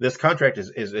 This contract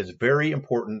is very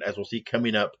important, as we'll see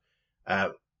coming up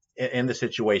in the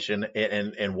situation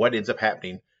and what ends up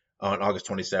happening on August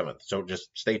 27th. So just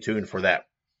stay tuned for that.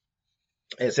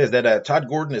 It says that Todd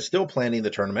Gordon is still planning the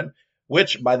tournament,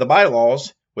 which by the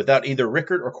bylaws, without either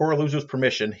Rickard or Coraluzzo's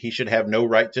permission, he should have no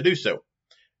right to do so.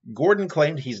 Gordon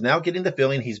claimed he's now getting the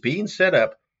feeling he's being set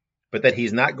up, but that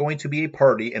he's not going to be a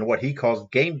party in what he calls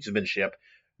gamesmanship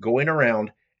going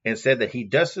around, and said that he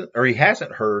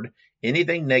hasn't heard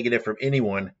anything negative from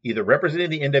anyone, either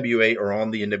representing the NWA or on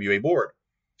the NWA board.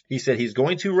 He said he's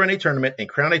going to run a tournament and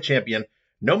crown a champion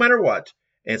no matter what,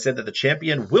 and said that the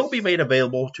champion will be made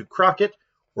available to Crockett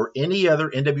or any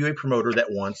other NWA promoter that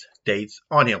wants dates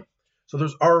on him. So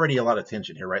there's already a lot of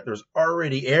tension here, right? There's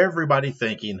already everybody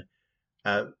thinking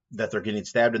that they're getting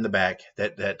stabbed in the back,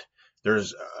 that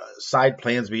there's side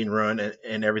plans being run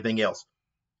and everything else.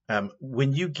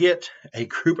 When you get a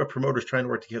group of promoters trying to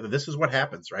work together, this is what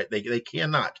happens, right? They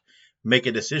cannot make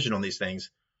a decision on these things,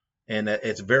 and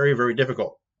it's very, very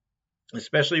difficult,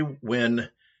 especially when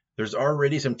there's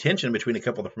already some tension between a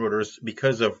couple of the promoters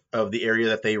because of the area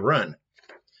that they run.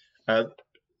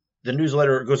 The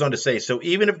newsletter goes on to say, so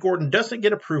even if Gordon doesn't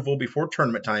get approval before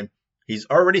tournament time, he's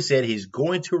already said he's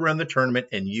going to run the tournament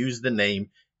and use the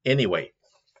name anyway.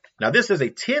 Now, this is a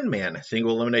 10-man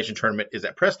single elimination tournament, is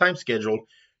at press time scheduled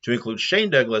to include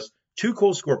Shane Douglas, Too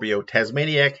Cold Scorpio,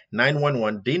 Tasmaniac,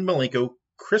 911, Dean Malenko,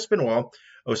 Chris Benoit,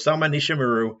 Osama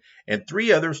Nishimura, and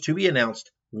 3 others to be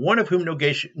announced, one of whom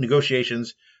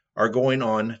negotiations are going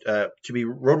on to be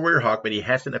Road Warrior Hawk, but he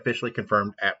hasn't officially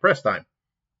confirmed at press time.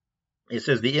 It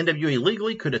says the NWA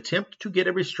legally could attempt to get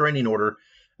a restraining order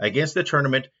against the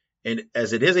tournament, and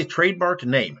as it is a trademarked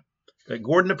name.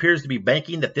 Gordon appears to be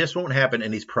banking that this won't happen,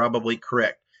 and he's probably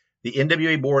correct. The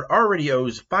NWA board already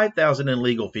owes $5,000 in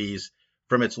legal fees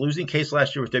from its losing case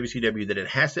last year with WCW that it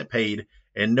hasn't paid,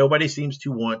 and nobody seems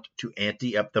to want to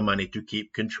ante up the money to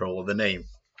keep control of the name.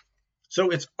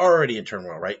 So it's already in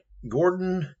turmoil, right?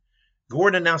 Gordon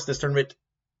announced this tournament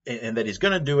and that he's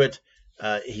going to do it.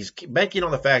 He's banking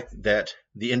on the fact that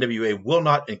the NWA will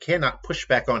not and cannot push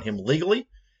back on him legally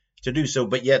to do so,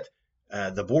 but yet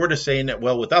the board is saying that,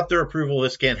 well, without their approval,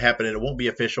 this can't happen and it won't be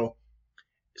official.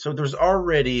 So there's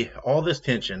already all this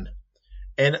tension.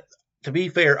 And to be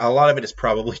fair, a lot of it is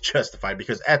probably justified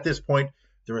because at this point,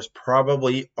 there is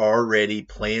probably already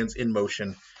plans in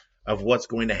motion of what's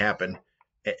going to happen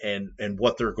and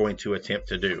what they're going to attempt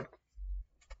to do.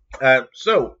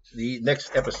 So the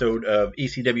next episode of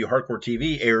ECW Hardcore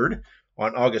TV aired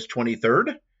on August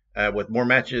 23rd with more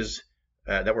matches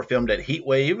that were filmed at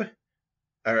Heatwave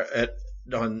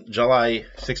on July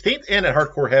 16th and at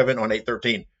Hardcore Heaven on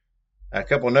 8/13. A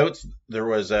couple of notes. There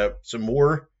was some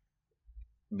more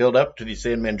build up to the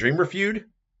Sandman Dreamer feud.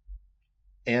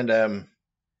 And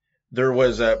there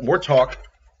was more talk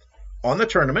on the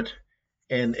tournament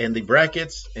and the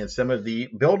brackets and some of the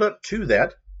build up to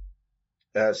that.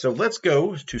 So let's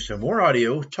go to some more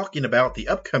audio talking about the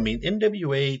upcoming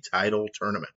NWA title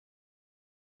tournament.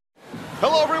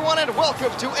 Hello, everyone, and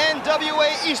welcome to NWA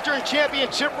Eastern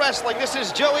Championship Wrestling. This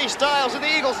is Joey Styles in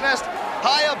the Eagle's Nest,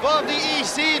 high above the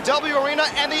ECW arena,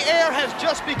 and the air has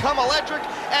just become electric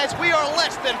as we are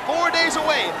less than 4 days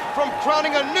away from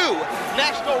crowning a new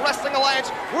National Wrestling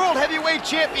Alliance World Heavyweight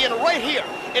Champion right here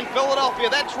in Philadelphia.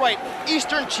 That's right,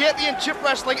 Eastern Championship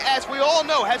Wrestling, as we all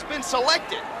know, has been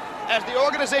selected as the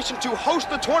organization to host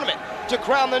the tournament to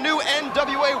crown the new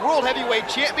NWA World Heavyweight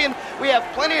Champion. We have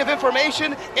plenty of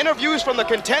information, interviews from the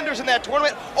contenders in that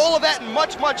tournament, all of that and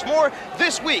much, much more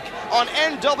this week on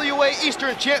NWA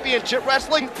Eastern Championship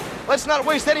Wrestling. Let's not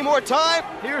waste any more time.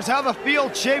 Here's how the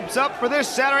field shapes up for this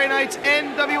Saturday night's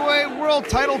NWA World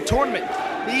Title Tournament.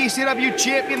 The ECW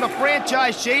champion, the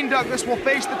franchise Shane Douglas, will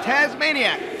face the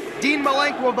Tasmaniac. Dean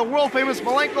Malenko of the world-famous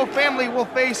Malenko family will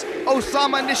face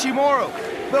Osama Nishimura.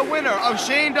 The winner of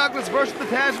Shane Douglas versus the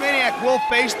Tasmaniac will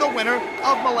face the winner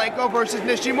of Malenko versus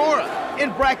Nishimura. In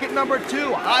bracket number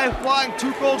 2, high-flying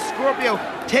Too Cold Scorpio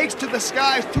takes to the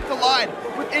skies, to collide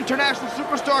with international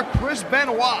superstar Chris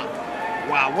Benoit.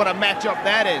 Wow, what a matchup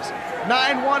that is.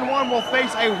 911 will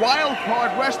face a wild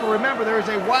card wrestler. Remember, there is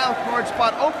a wild card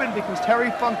spot open because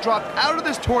Terry Funk dropped out of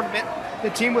this tournament. The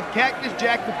team with Cactus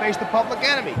Jack to face the Public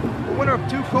Enemy. The winner of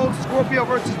Too Cold Scorpio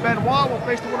versus Benoit will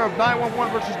face the winner of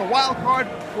 911 versus the wild card.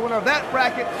 The winner of that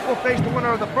bracket will face the winner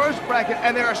of the first bracket,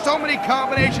 and there are so many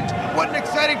combinations. What an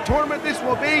exciting tournament this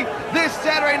will be this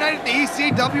Saturday night at the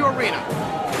ECW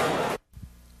Arena.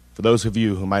 For those of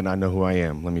you who might not know who I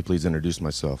am, let me please introduce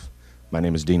myself. My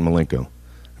name is Dean Malenko,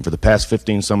 and for the past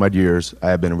 15 some odd years, I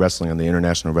have been wrestling on the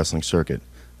international wrestling circuit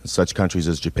in such countries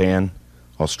as Japan,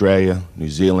 Australia, New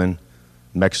Zealand,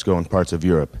 Mexico, and parts of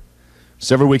Europe.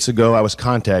 Several weeks ago, I was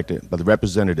contacted by the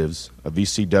representatives of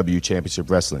ECW Championship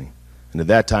Wrestling, and at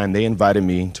that time, they invited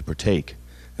me to partake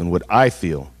in what I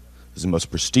feel is the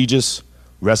most prestigious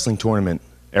wrestling tournament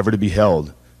ever to be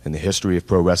held in the history of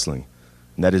pro wrestling,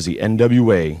 and that is the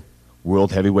NWA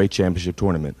World Heavyweight Championship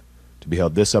Tournament, to be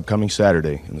held this upcoming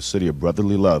Saturday in the city of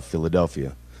brotherly love,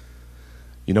 Philadelphia.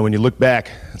 You know, when you look back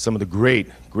at some of the great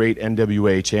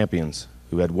NWA champions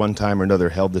who had one time or another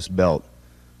held this belt,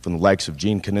 from the likes of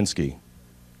Gene Kiniski,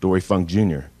 Dory Funk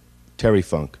Jr., Terry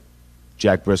Funk,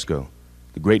 Jack Briscoe,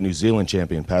 the great New Zealand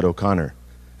champion Pat O'Connor,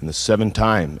 and the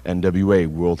 7-time NWA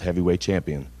World Heavyweight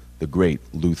Champion, the great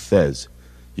Lou Thesz,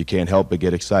 you can't help but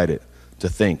get excited to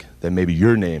think that maybe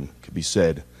your name could be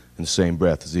said in the same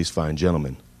breath as these fine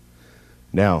gentlemen.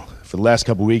 Now, for the last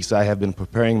couple weeks, I have been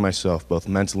preparing myself both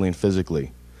mentally and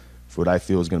physically for what I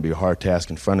feel is going to be a hard task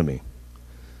in front of me.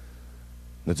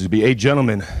 There's to be 8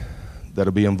 gentlemen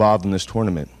that'll be involved in this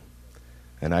tournament,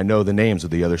 and I know the names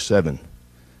of the other 7.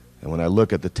 And when I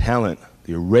look at the talent,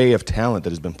 the array of talent that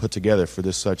has been put together for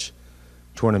this such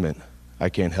tournament, I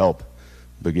can't help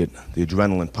but get the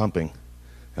adrenaline pumping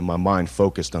and my mind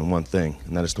focused on one thing,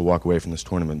 and that is to walk away from this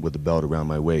tournament with the belt around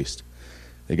my waist.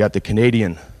 They got the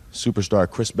Canadian superstar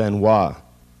Chris Benoit,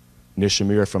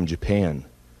 Nishimura from Japan,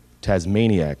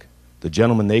 Tasmaniac, the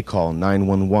gentleman they call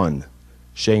 911,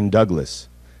 Shane Douglas,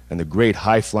 and the great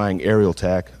high-flying aerial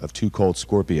attack of Too Cold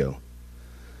Scorpio.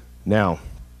 Now,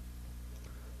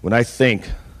 when I think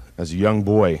as a young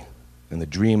boy and the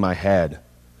dream I had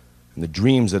and the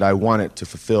dreams that I wanted to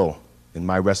fulfill in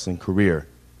my wrestling career,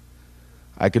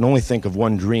 I can only think of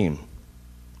one dream,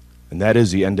 and that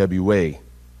is the NWA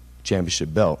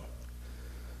Championship belt.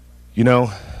 You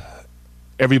know,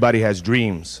 everybody has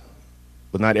dreams,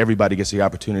 but not everybody gets the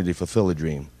opportunity to fulfill a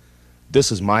dream.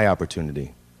 This is my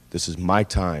opportunity. This is my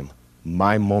time,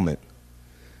 my moment.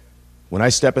 When I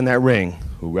step in that ring,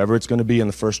 whoever it's going to be in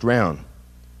the first round,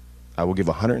 I will give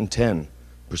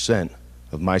 110%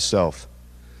 of myself.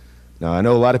 Now, I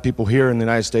know a lot of people here in the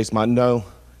United States might know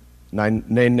my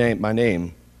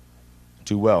name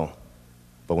too well,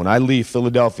 but when I leave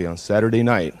Philadelphia on Saturday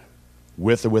night,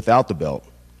 with or without the belt,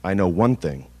 I know one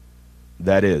thing.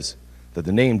 That is, that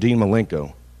the name Dean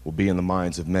Malenko will be in the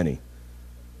minds of many.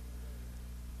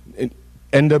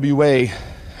 NWA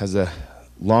has a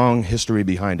long history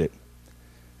behind it.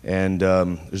 And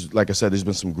like I said, there's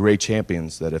been some great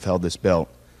champions that have held this belt.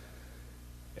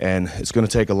 And it's going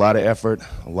to take a lot of effort,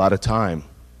 a lot of time.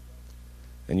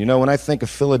 And you know, when I think of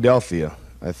Philadelphia,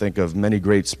 I think of many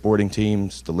great sporting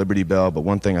teams, the Liberty Bell, but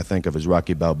one thing I think of is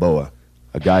Rocky Balboa,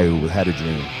 a guy who had a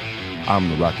dream. I'm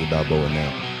the Rocky Balboa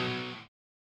now.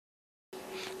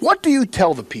 What do you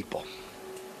tell the people?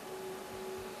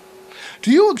 Do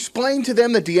you explain to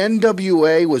them that the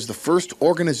NWA was the first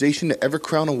organization to ever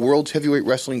crown a World Heavyweight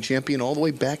Wrestling Champion all the way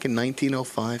back in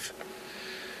 1905?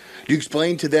 Do you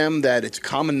explain to them that it's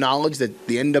common knowledge that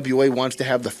the NWA wants to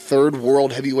have the third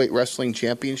World Heavyweight Wrestling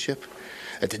Championship?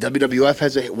 That the WWF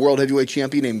has a World Heavyweight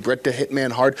Champion named Bret the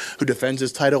Hitman Hart who defends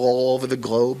his title all over the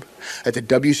globe? That the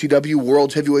WCW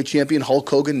World Heavyweight Champion Hulk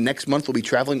Hogan next month will be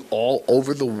traveling all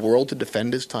over the world to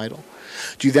defend his title?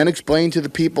 Do you then explain to the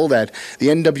people that the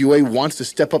NWA wants to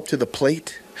step up to the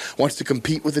plate, wants to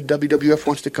compete with the WWF,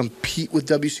 wants to compete with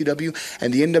WCW,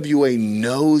 and the NWA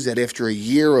knows that after a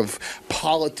year of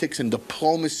politics and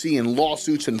diplomacy and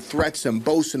lawsuits and threats and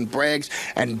boasts and brags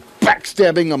and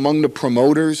backstabbing among the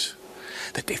promoters,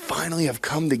 that they finally have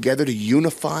come together to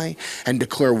unify and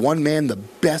declare one man the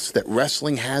best that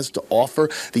wrestling has to offer,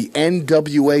 the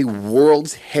NWA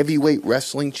World's Heavyweight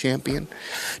Wrestling Champion?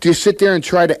 Do you sit there and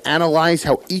try to analyze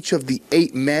how each of the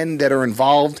 8 men that are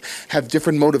involved have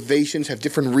different motivations, have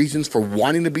different reasons for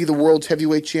wanting to be the World's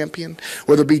Heavyweight Champion?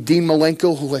 Whether it be Dean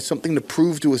Malenko, who has something to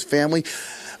prove to his family,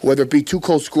 whether it be Too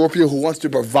Cold Scorpio, who wants to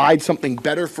provide something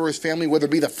better for his family, whether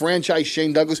it be the franchise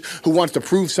Shane Douglas, who wants to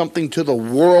prove something to the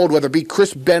world, whether it be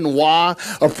Chris Benoit,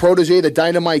 a protege, the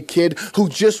Dynamite Kid, who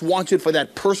just wants it for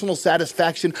that personal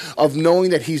satisfaction of knowing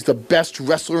that he's the best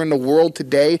wrestler in the world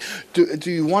today. Do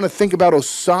you want to think about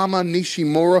Osama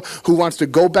Nishimura, who wants to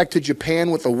go back to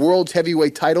Japan with the world's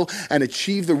heavyweight title and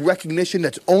achieve the recognition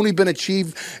that's only been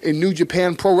achieved in New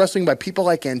Japan Pro Wrestling by people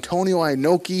like Antonio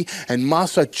Inoki and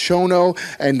Masa Chono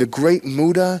and the great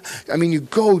Muda? I mean, you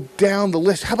go down the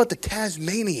list. How about the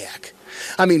Tasmaniac?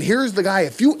 I mean, here's the guy.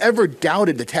 If you ever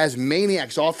doubted the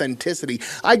Tasmaniac's authenticity,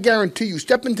 I guarantee you,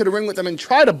 step into the ring with him and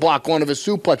try to block one of his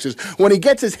suplexes. When he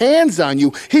gets his hands on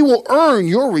you, he will earn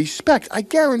your respect. I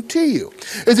guarantee you.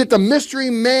 Is it the mystery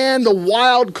man, the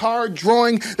wild card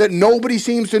drawing that nobody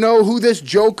seems to know who this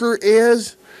Joker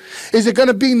is? Is it going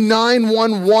to be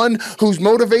 911, whose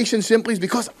motivation simply is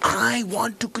because I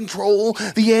want to control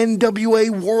the NWA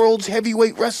World's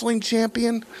Heavyweight Wrestling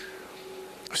Champion?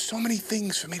 There's so many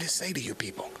things for me to say to you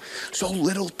people. So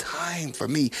little time for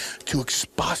me to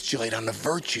expostulate on the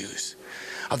virtues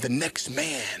of the next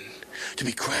man to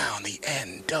be crowned the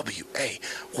NWA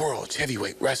World's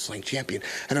Heavyweight Wrestling Champion.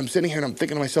 And I'm sitting here and I'm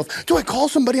thinking to myself, do I call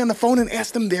somebody on the phone and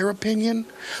ask them their opinion?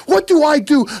 What do I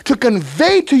do to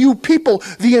convey to you people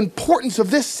the importance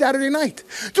of this Saturday night?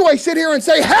 Do I sit here and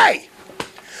say, hey,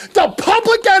 the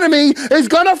Public Enemy is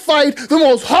going to fight the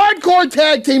most hardcore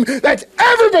tag team that's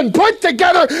ever been put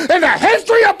together in the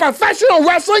history of professional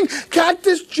wrestling,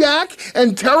 Cactus Jack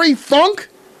and Terry Funk?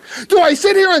 Do I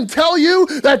sit here and tell you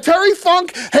that Terry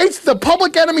Funk hates the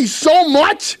Public Enemy so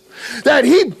much that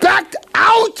he backed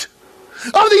out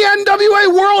of the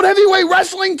NWA World Heavyweight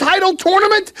Wrestling title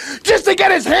tournament just to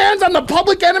get his hands on the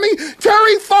Public Enemy?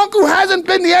 Terry Funk, who hasn't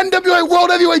been the NWA World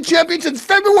Heavyweight Champion since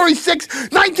February 6,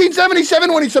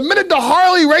 1977, when he submitted to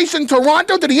Harley Race in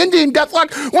Toronto to the Indian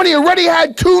Deathlock, when he already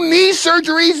had 2 knee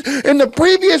surgeries in the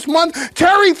previous month.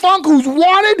 Terry Funk, who's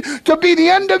wanted to be the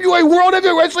NWA World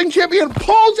Heavyweight Wrestling Champion,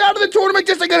 pulls out of the tournament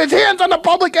just to get his hands on the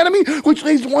Public Enemy, which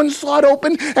leaves 1 slot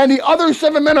open, and the other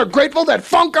 7 men are grateful that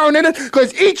Funk aren't in it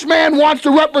because each man wants to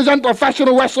represent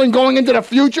professional wrestling going into the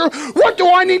future. What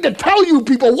do I need to tell you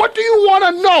people? What do you want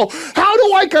to know? How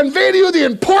do I convey to you the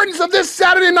importance of this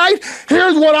Saturday night?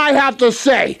 Here's what I have to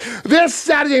say. This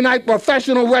Saturday night,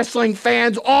 professional wrestling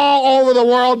fans all over the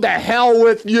world, the hell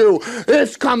with you.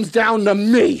 This comes down to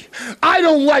me. I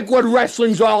don't like what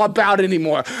wrestling's all about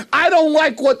anymore. I don't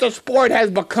like what the sport has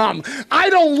become. I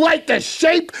don't like the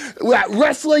shape that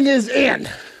wrestling is in.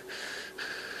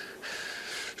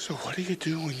 So what do you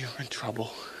do when you're in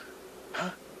trouble?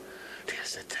 Huh? Do you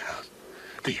sit down?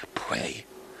 Do you pray?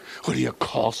 Or do you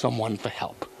call someone for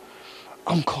help?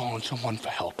 I'm calling someone for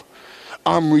help.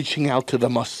 I'm reaching out to the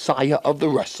Messiah of the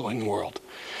wrestling world.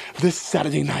 This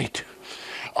Saturday night,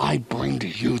 I bring to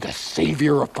you the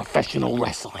savior of professional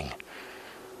wrestling.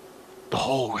 The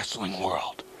whole wrestling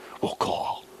world will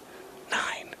call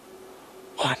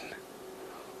 911.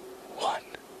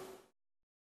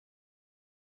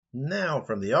 Now,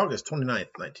 from the August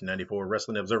 29th, 1994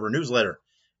 Wrestling Observer newsletter,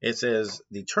 it says,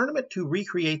 the tournament to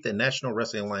recreate the National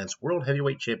Wrestling Alliance World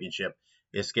Heavyweight Championship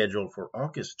is scheduled for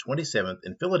August 27th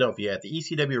in Philadelphia at the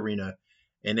ECW Arena,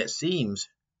 and it seems,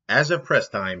 as of press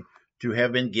time, to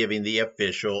have been given the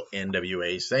official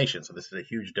NWA sanction. So this is a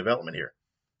huge development here.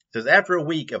 says, after a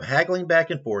week of haggling back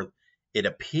and forth, it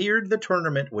appeared the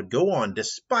tournament would go on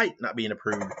despite not being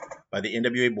approved by the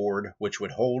NWA board, which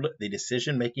would hold the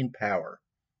decision-making power.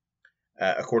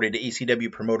 According to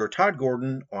ECW promoter Todd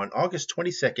Gordon, on August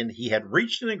 22nd, he had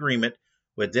reached an agreement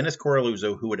with Dennis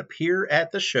Coralluzzo, who would appear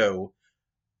at the show,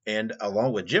 and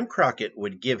along with Jim Crockett,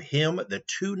 would give him the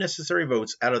 2 necessary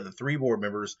votes out of the 3 board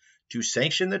members to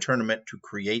sanction the tournament to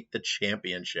create the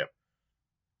championship.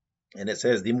 And it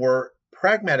says the more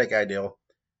pragmatic ideal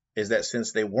is that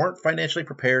since they weren't financially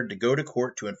prepared to go to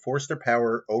court to enforce their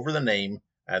power over the name,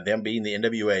 them being the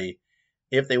NWA,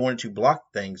 if they wanted to block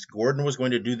things, Gordon was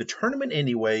going to do the tournament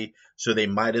anyway, so they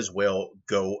might as well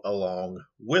go along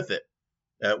with it.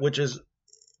 That was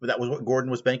what Gordon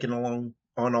was banking on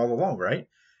all along, right?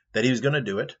 That he was going to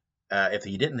do it. If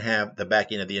he didn't have the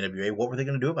backing of the NWA, what were they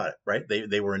going to do about it, right?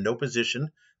 They were in no position,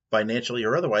 financially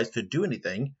or otherwise, to do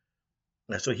anything.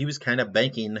 So he was kind of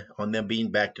banking on them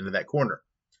being backed into that corner.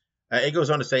 It goes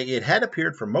on to say, it had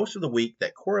appeared for most of the week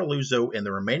that Coralluzzo and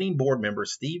the remaining board member,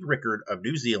 Steve Rickard of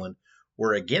New Zealand,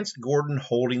 were against Gordon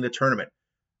holding the tournament.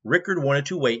 Rickard wanted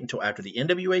to wait until after the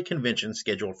NWA convention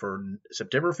scheduled for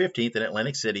September 15th in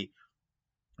Atlantic City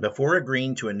before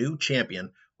agreeing to a new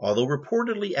champion, although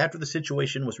reportedly after the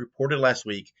situation was reported last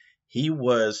week, he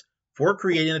was for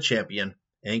creating a champion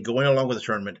and going along with the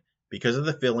tournament because of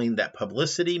the feeling that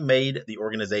publicity made the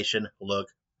organization look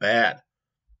bad.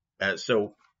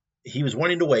 So he was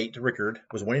wanting to wait, Rickard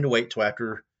was wanting to wait till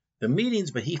after the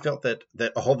meetings, but he felt that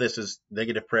all this is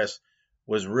negative press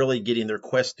was really getting their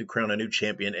quest to crown a new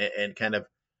champion and kind of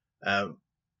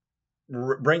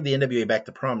bring the NWA back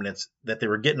to prominence, that they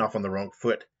were getting off on the wrong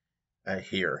foot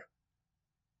here.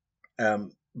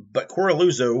 But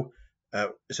Coralluzzo,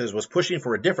 says, was pushing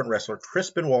for a different wrestler,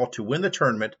 Chris Benoit, to win the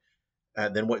tournament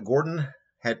than what Gordon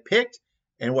had picked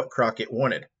and what Crockett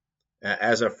wanted.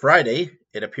 As of Friday,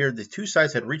 it appeared the 2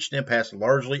 sides had reached an impasse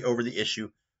largely over the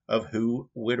issue of who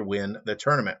would win the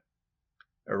tournament.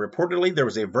 Reportedly, there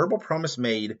was a verbal promise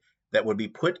made that would be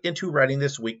put into writing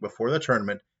this week before the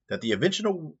tournament that the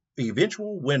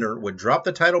eventual winner would drop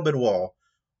the title Benoit,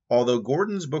 although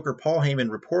Gordon's booker Paul Heyman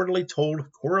reportedly told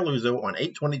Coralluzzo on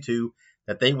 8/22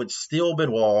 that they would steal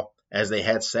Benoit as they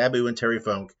had Sabu and Terry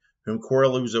Funk, whom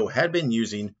Coralluzzo had been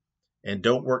using, and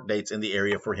don't work dates in the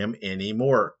area for him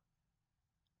anymore.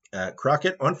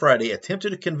 Crockett on Friday attempted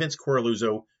to convince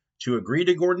Coralluzzo to agree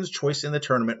to Gordon's choice in the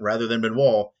tournament rather than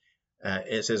Benoit.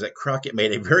 It says that Crockett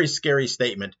made a very scary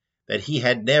statement that he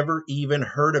had never even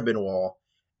heard of Benoit,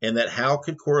 and that how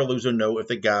could Coralluzzo know if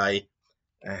the guy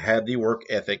had the work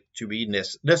ethic to be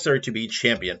necessary to be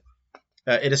champion.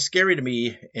 It is scary to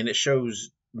me, and it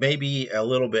shows maybe a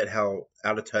little bit how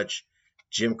out of touch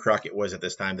Jim Crockett was at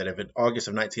this time, that if in August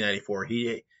of 1994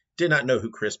 he did not know who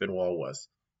Chris Benoit was.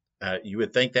 You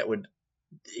would think that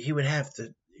he would have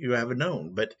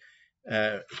known, but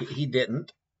he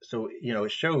didn't. So,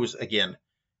 it shows, again,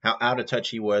 how out of touch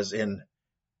he was, and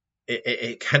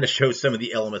it kind of shows some of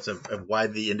the elements of why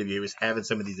the NWA was having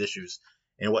some of these issues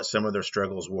and what some of their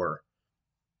struggles were.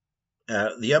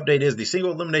 The update is the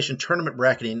single elimination tournament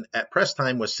bracketing at press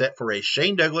time was set for a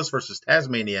Shane Douglas versus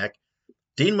Tasmaniac,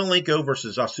 Dean Malenko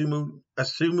versus Asumu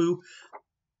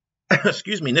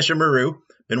Nishimura,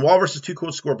 Benoit versus Too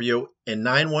Cold Scorpio, and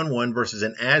 911 versus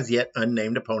an as yet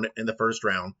unnamed opponent in the first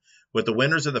round, with the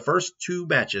winners of the first 2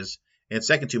 matches and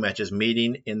second 2 matches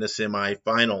meeting in the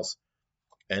semifinals.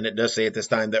 And it does say at this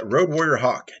time that Road Warrior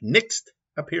Hawk next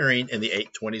appearing in the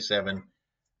 8/27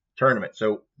 tournament.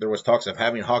 So there was talks of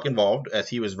having Hawk involved, as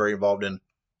he was very involved in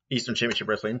Eastern Championship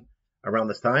Wrestling around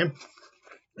this time,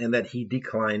 and that he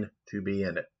declined to be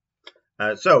in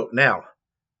it. So now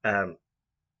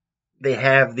they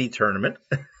have the tournament,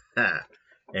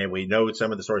 and we know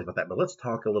some of the stories about that, but let's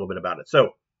talk a little bit about it.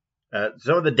 So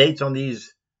some of the dates on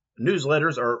these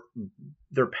newsletters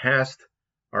they're past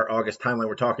our August timeline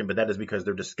we're talking, but that is because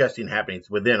they're discussing happenings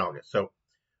within August. So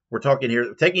we're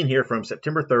taking here from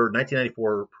September 3rd,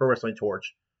 1994, Pro Wrestling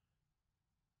Torch,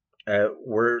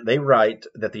 where they write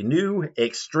that the new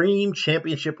Extreme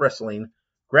Championship Wrestling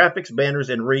graphics, banners,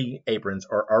 and ring aprons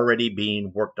are already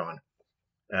being worked on.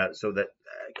 So that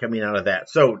coming out of that.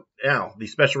 So now the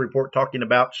special report talking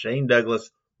about Shane Douglas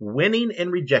winning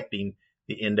and rejecting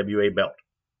the NWA belt.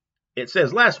 It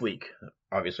says last week,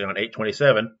 obviously on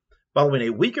 8/27, following a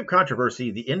week of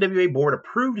controversy, the NWA board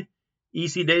approved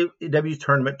ECW's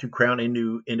tournament to crown a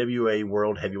new NWA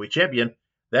World Heavyweight Champion.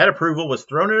 That approval was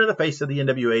thrown into the face of the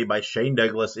NWA by Shane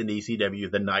Douglas in ECW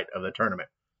the night of the tournament.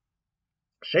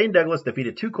 Shane Douglas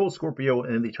defeated Too Cold Scorpio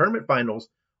in the tournament finals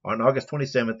on August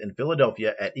 27th in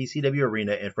Philadelphia at ECW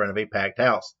Arena in front of a packed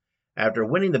house. After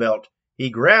winning the belt, he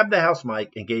grabbed the house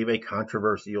mic and gave a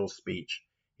controversial speech.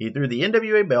 He threw the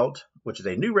NWA belt, which is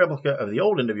a new replica of the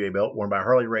old NWA belt worn by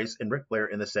Harley Race and Ric Flair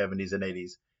in the 70s and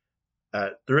 80s,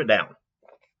 threw it down.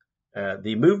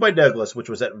 The move by Douglas, which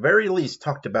was at very least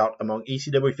talked about among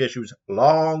ECW officials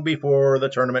long before the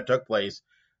tournament took place,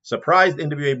 surprised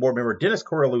NWA board member Dennis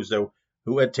Coralluzzo,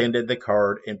 who attended the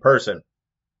card in person.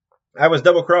 I was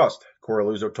double-crossed,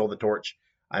 Coralluzzo told the Torch.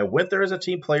 I went there as a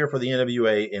team player for the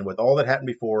NWA, and with all that happened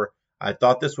before, I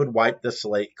thought this would wipe the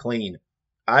slate clean.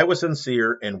 I was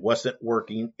sincere and wasn't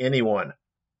working anyone.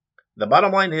 The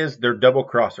bottom line is they're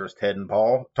double-crossers,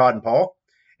 Todd and Paul,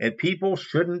 and people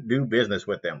shouldn't do business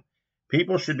with them.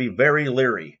 People should be very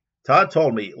leery. Todd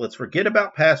told me, let's forget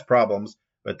about past problems,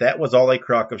 but that was all a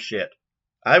crock of shit.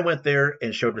 I went there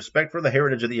and showed respect for the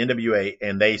heritage of the NWA,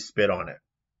 and they spit on it.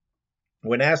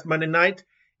 When asked Monday night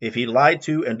if he lied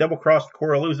to and double-crossed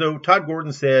Coralluzzo, Todd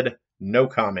Gordon said, no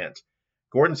comment.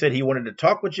 Gordon said he wanted to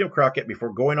talk with Jim Crockett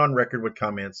before going on record with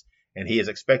comments, and he is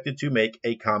expected to make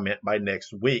a comment by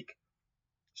next week.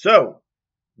 So,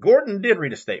 Gordon did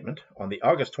read a statement on the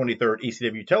August 23rd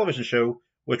ECW television show,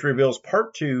 which reveals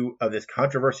part 2 of this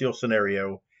controversial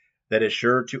scenario that is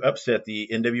sure to upset the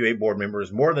NWA board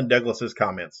members more than Douglas's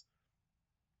comments.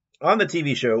 On the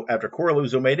TV show, after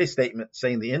Coralluzzo made a statement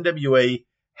saying the NWA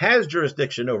has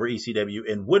jurisdiction over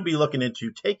ECW and would be looking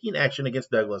into taking action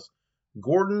against Douglas,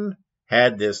 Gordon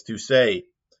had this to say.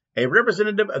 A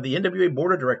representative of the NWA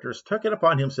board of directors took it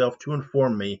upon himself to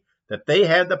inform me that they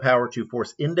had the power to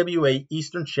force NWA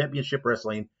Eastern Championship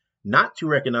Wrestling not to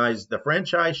recognize the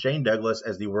franchise Shane Douglas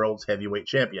as the world's heavyweight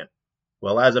champion.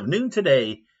 Well, as of noon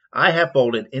today, I have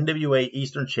folded NWA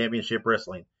Eastern Championship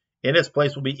Wrestling. In its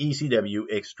place will be ECW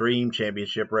Extreme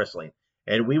Championship Wrestling,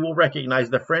 and we will recognize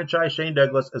the franchise Shane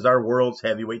Douglas as our world's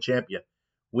heavyweight champion.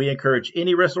 We encourage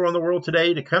any wrestler in the world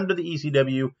today to come to the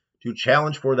ECW to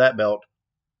challenge for that belt.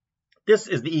 This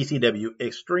is the ECW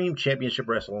Extreme Championship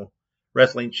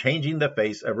Wrestling, changing the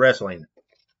face of wrestling.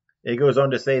 It goes on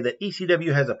to say that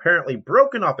ECW has apparently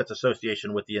broken off its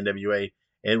association with the NWA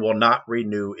and will not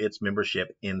renew its membership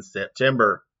in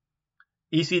September.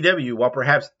 ECW, while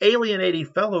perhaps alienating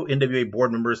fellow NWA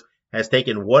board members, has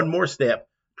taken one more step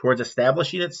towards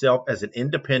establishing itself as an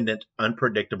independent,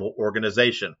 unpredictable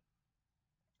organization.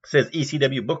 Says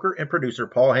ECW booker and producer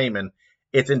Paul Heyman,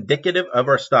 it's indicative of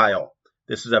our style.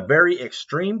 This is a very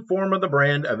extreme form of the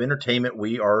brand of entertainment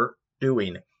we are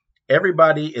doing.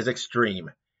 Everybody is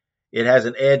extreme. It has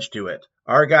an edge to it.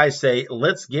 Our guys say,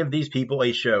 let's give these people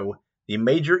a show. The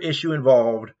major issue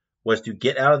involved was to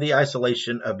get out of the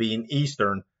isolation of being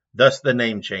Eastern, thus the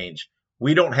name change.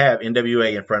 We don't have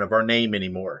NWA in front of our name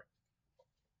anymore.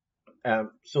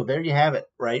 So there you have it,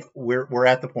 right? We're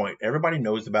at the point. Everybody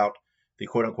knows about the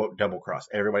quote-unquote double cross.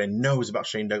 Everybody knows about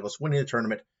Shane Douglas winning the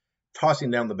tournament, tossing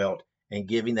down the belt, and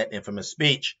giving that infamous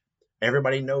speech.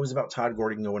 Everybody knows about Todd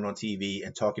Gordon going on TV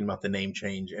and talking about the name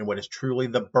change and what is truly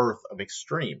the birth of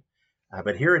Extreme.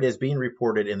 But here it is being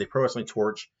reported in the Pro Wrestling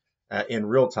Torch in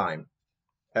real time.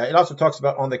 It also talks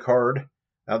about on the card,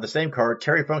 the same card,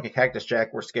 Terry Funk and Cactus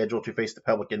Jack were scheduled to face the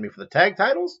Public Enemy for the tag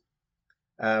titles.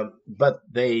 But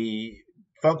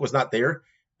Funk was not there.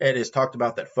 It is talked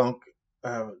about that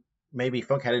maybe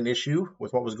Funk had an issue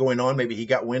with what was going on. Maybe he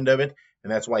got wind of it,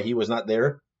 and that's why he was not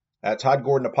there. Todd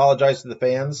Gordon apologized to the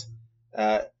fans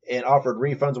and offered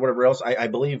refunds or whatever else. I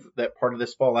believe that part of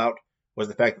this fallout was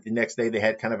the fact that the next day they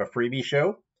had kind of a freebie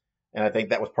show, and I think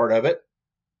that was part of it.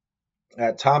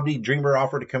 Tom D. Dreamer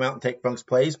offered to come out and take Funk's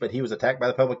place, but he was attacked by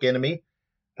the Public Enemy.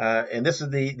 And this is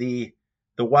the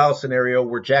wild scenario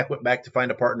where Jack went back to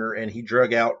find a partner, and he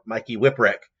drug out Mikey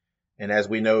Whipwreck. And as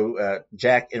we know,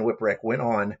 Jack and Whipwreck went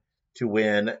on to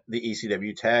win the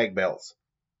ECW tag belts.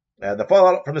 The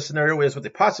fallout from the scenario is with the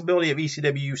possibility of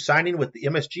ECW signing with the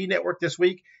MSG network this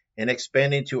week and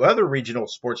expanding to other regional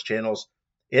sports channels.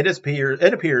 It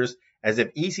appears as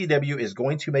if ECW is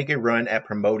going to make a run at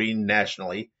promoting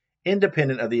nationally,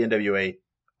 independent of the NWA,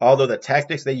 although the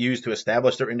tactics they use to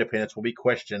establish their independence will be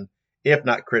questioned, if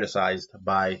not criticized,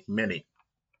 by many.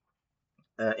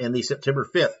 In the September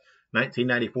 5th,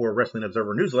 1994 Wrestling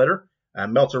Observer newsletter,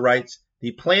 Meltzer writes,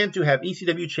 the plan to have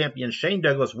ECW champion Shane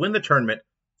Douglas win the tournament,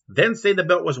 then say the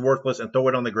belt was worthless and throw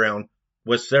it on the ground,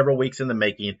 was several weeks in the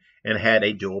making and had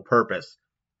a dual purpose.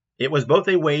 It was both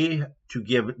a way to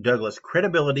give Douglas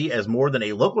credibility as more than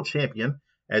a local champion,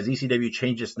 as ECW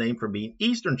changed its name from being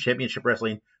Eastern Championship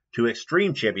Wrestling to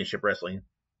Extreme Championship Wrestling,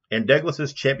 and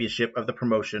Douglas's championship of the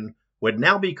promotion would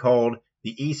now be called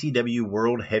the ECW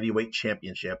World Heavyweight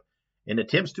Championship, in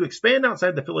attempts to expand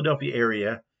outside the Philadelphia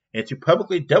area and to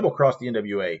publicly double-cross the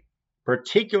NWA,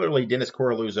 particularly Dennis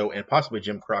Coralluzzo and possibly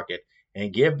Jim Crockett,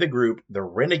 and give the group the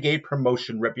renegade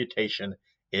promotion reputation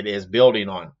it is building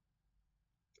on.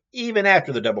 Even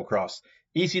after the double cross,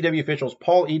 ECW officials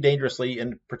Paul E. Dangerously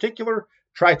in particular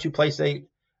tried to placate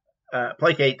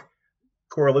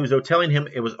Coraluzzo, telling him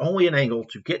it was only an angle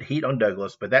to get heat on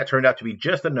Douglas, but that turned out to be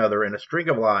just another in a string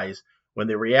of lies when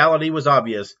the reality was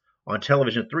obvious on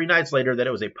television 3 nights later that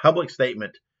it was a public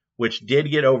statement which did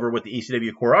get over with the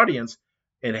ECW core audience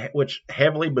and which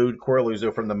heavily booed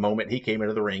Coraluzzo from the moment he came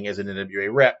into the ring as an NWA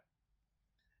rep.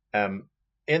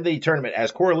 In the tournament,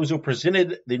 as Coraluzzo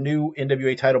presented the new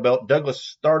NWA title belt, Douglas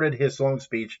started his long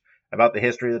speech about the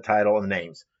history of the title and the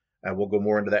names. We'll go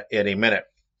more into that in a minute.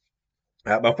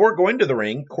 Before going to the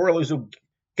ring, Coraluzzo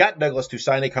got Douglas to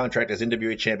sign a contract as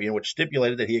NWA champion, which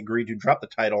stipulated that he agreed to drop the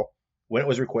title when it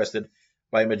was requested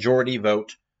by a majority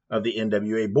vote of the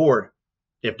NWA board.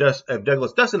 If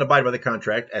Douglas doesn't abide by the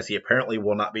contract, as he apparently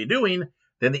will not be doing,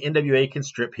 then the NWA can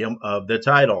strip him of the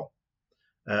title.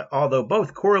 Although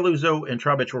both Coraluzzo and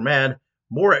Trabich were mad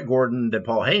more at Gordon than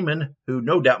Paul Heyman, who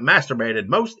no doubt masturbated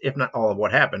most, if not all, of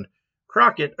what happened,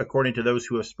 Crockett, according to those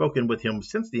who have spoken with him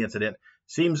since the incident,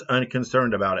 seems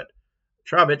unconcerned about it.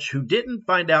 Trabich, who didn't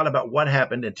find out about what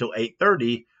happened until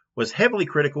 8:30, was heavily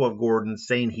critical of Gordon,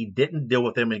 saying he didn't deal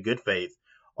with him in good faith,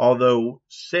 although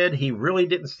said he really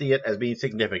didn't see it as being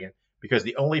significant because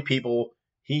the only people,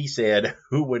 he said,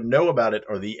 who would know about it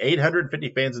are the 850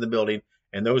 fans in the building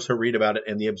and those who read about it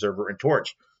in the Observer and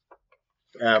Torch.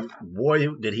 Boy,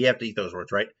 did he have to eat those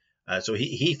words, right? So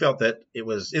he felt that it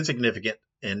was insignificant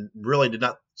and really did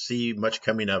not see much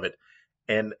coming of it.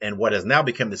 And what has now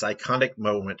become this iconic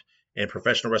moment in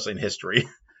professional wrestling history,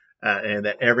 and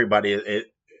that every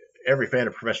fan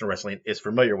of professional wrestling is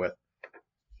familiar with.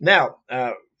 Now,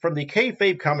 from the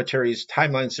Kayfabe Commentaries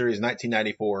Timeline Series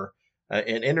 1994,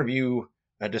 an interview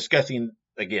discussing,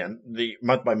 again, the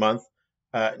month-by-month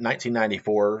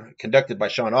 1994, conducted by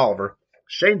Sean Oliver,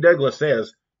 Shane Douglas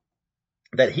says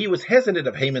that he was hesitant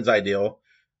of Heyman's ideal,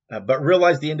 but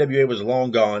realized the NWA was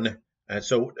long gone, and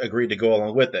so agreed to go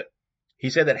along with it. He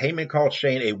said that Heyman called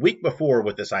Shane a week before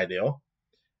with this ideal,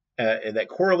 and that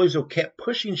Coraluzzo kept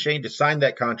pushing Shane to sign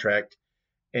that contract,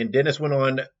 and Dennis went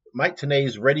on Mike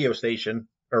Tenay's radio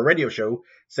show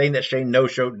saying that Shane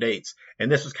no-showed dates,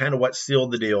 and this was kind of what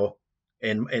sealed the deal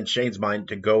in Shane's mind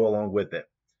to go along with it.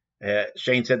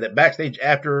 Shane said that backstage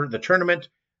after the tournament,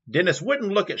 Dennis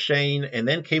wouldn't look at Shane and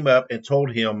then came up and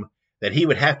told him that he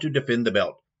would have to defend the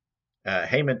belt.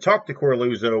 Heyman talked to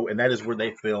Coraluzzo, and that is where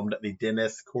they filmed the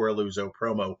Dennis Coraluzzo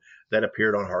promo that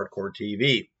appeared on Hardcore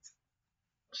TV.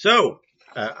 So,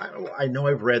 I know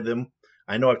I've read them.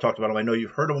 I know I've talked about them. I know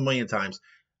you've heard them a million times.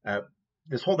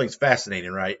 This whole thing's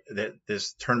fascinating, right? That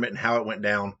this tournament and how it went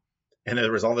down. And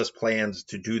there was all this plans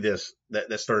to do this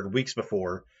that started weeks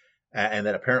before. And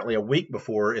that apparently a week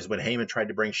before is when Heyman tried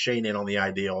to bring Shane in on the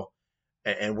ideal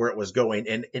and where it was going.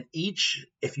 And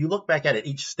if you look back at it,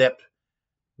 each step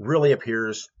really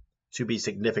appears to be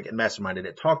significant and masterminded.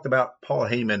 It talked about Paul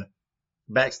Heyman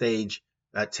backstage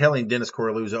telling Dennis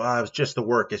Coraluzzo, it was just the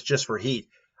work. It's just for heat.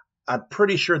 I'm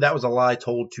pretty sure that was a lie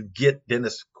told to get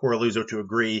Dennis Coraluzzo to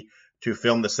agree to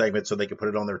film the segment so they could put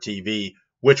it on their TV,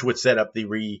 which would set up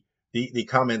the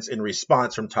comments in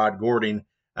response from Todd Gordon,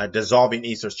 dissolving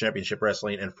Eastern's Championship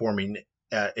Wrestling and forming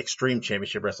Extreme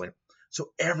Championship Wrestling.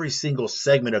 So every single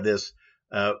segment of this,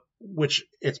 which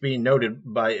it's being noted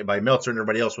by Meltzer and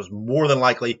everybody else, was more than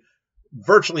likely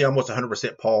virtually almost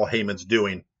 100% Paul Heyman's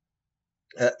doing.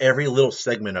 Every little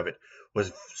segment of it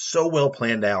was so well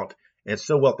planned out and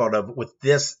so well thought of with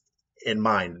this in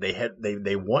mind.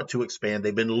 They want to expand.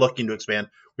 They've been looking to expand.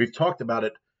 We've talked about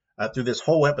it through this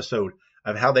whole episode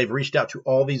of how they've reached out to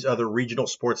all these other regional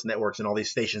sports networks and all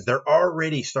these stations. They're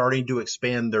already starting to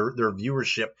expand their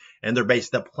viewership and their base.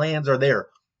 The plans are there.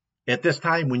 At this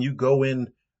time, when you go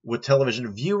in with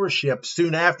television viewership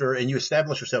soon after and you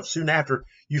establish yourself soon after,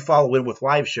 you follow in with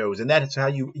live shows. And that is how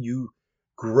you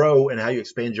grow and how you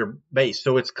expand your base.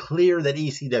 So it's clear that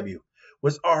ECW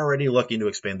was already looking to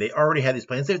expand. They already had these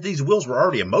plans. These wheels were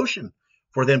already in motion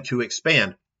for them to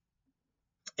expand.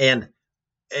 And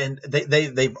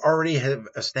they've already have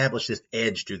established this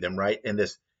edge to them, right? And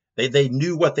this they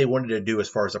knew what they wanted to do as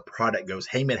far as a product goes.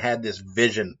 Heyman had this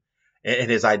vision,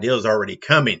 and his ideas already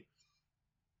coming.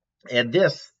 And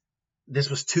this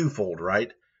was twofold,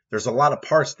 right? There's a lot of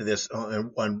parts to this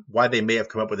on why they may have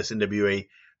come up with this NWA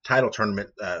title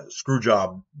tournament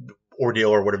screwjob ordeal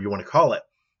or whatever you want to call it.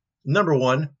 Number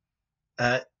one,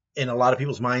 in a lot of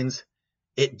people's minds,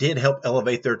 it did help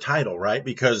elevate their title, right?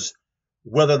 Because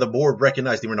whether the board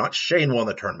recognized him or not, Shane won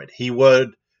the tournament. He was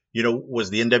the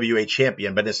NWA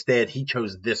champion, but instead he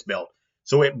chose this belt.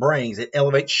 So it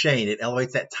elevates Shane. It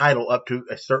elevates that title up to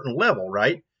a certain level,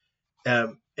 right?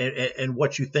 And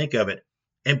what you think of it.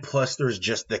 And plus, there's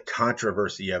just the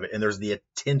controversy of it, and there's the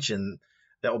attention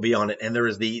that will be on it, and there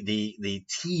is the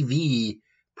TV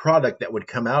product that would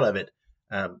come out of it.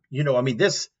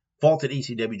 This vaulted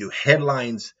ECW to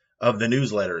headlines of the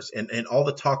newsletters and all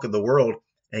the talk of the world,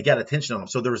 and it got attention on them.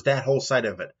 So there was that whole side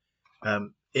of it.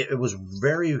 It was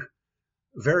very,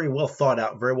 very well thought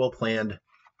out, very well planned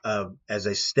as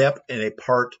a step and a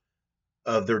part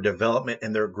of their development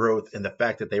and their growth, and the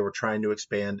fact that they were trying to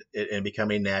expand and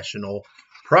become a national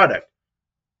product.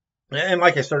 And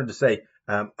like I started to say,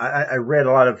 I read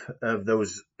a lot of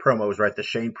those promos, right? The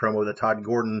Shane promo, the Todd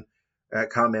Gordon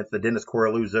comments, the Dennis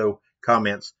Coralluzzo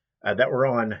comments that were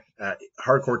on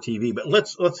Hardcore TV. But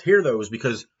let's hear those,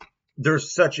 because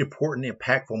there's such important,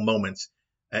 impactful moments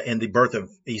in the birth of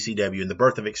ECW and the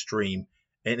birth of Extreme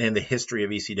and the history of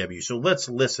ECW. So let's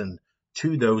listen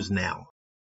to those now.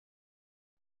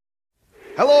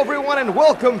 Hello, everyone, and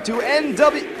welcome to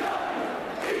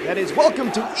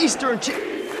welcome to Eastern.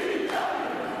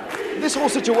 This whole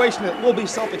situation will be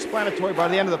self-explanatory by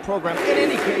the end of the program. In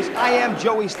any case, I am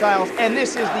Joey Styles, and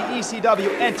this is the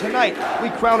ECW, and tonight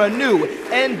we crown a new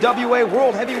NWA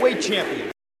World Heavyweight Champion.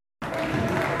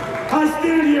 I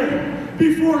stand here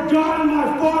before God and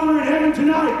my Father in heaven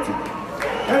tonight,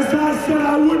 as I said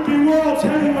I would be World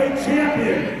Heavyweight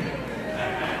Champion.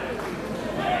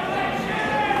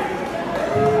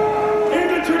 In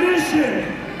the tradition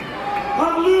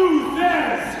of Lou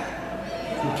Thesz,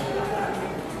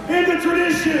 in the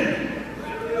tradition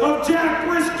of Jack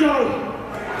Briscoe,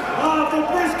 of the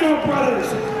Briscoe brothers,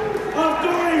 of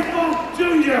Dory Funk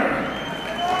Jr.,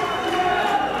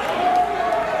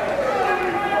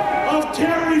 of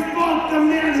Terry Funk, the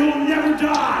man who'll never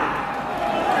die.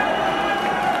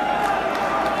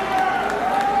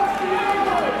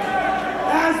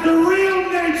 As the real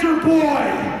nature boy,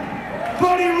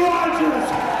 Buddy Rogers,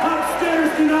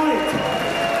 upstairs tonight.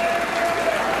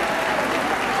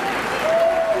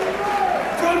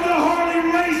 From the Harley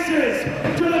races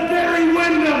to the Barry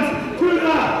Windhams to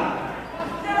the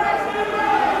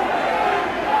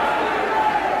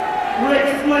Ric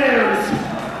Flairs.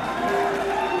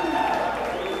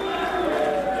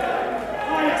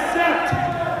 I accept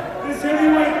this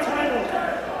heavyweight title.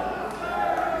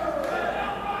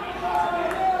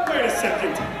 Wait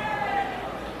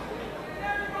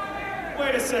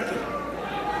a second.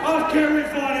 Of Kerry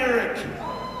Von Erich.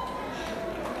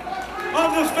 Of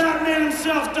the fat man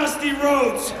himself, Dusty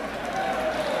Rhodes.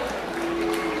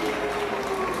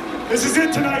 This is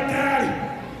it tonight, Dad.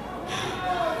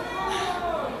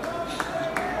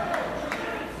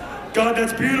 God,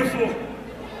 that's beautiful.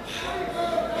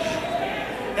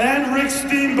 And Rick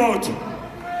Steamboat.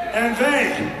 And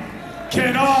they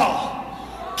can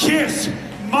all kiss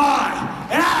my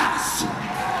ass.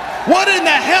 What in the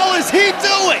hell is he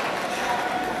doing?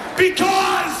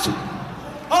 Because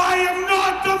I am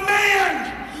not the man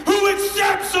who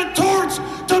accepts a torch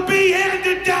to be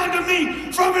handed down to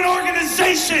me from an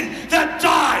organization that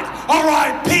died,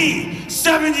 R.I.P.,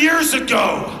 7 years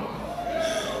ago.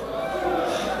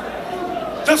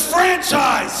 The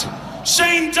franchise,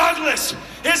 Shane Douglas,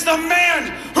 is the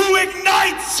man who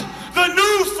ignites the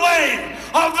new flame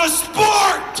of the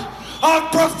sport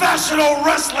of professional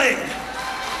wrestling.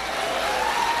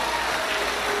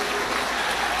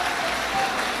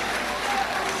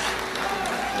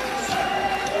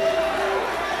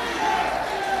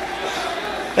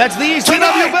 That's the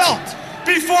ECW belt.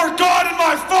 Before God and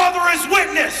my Father as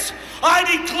witness, I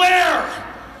declare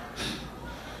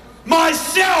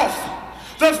myself,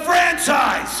 the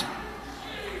franchise,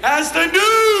 as the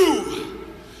new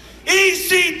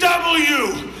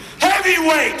ECW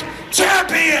Heavyweight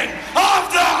Champion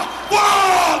of the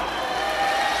world.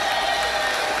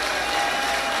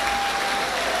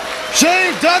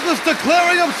 Shane Douglas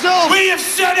declaring himself We have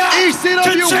set out ECW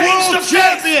to change World the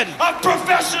Champion face of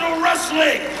professional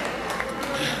wrestling.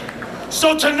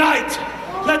 So tonight,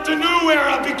 let the new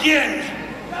era begin.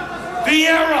 The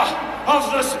era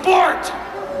of the sport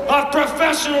of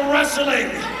professional wrestling.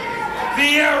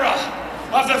 The era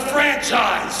of the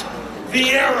franchise.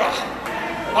 The era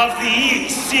of the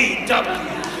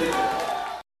ECW.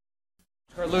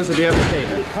 Carlos, do you have a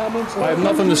statement? I have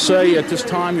nothing to say at this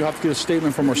time. You have to get a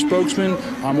statement from our spokesman.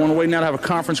 I'm on the way now to have a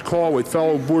conference call with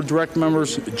fellow board direct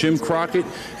members Jim Crockett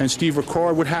and Steve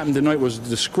Ricard. What happened tonight was a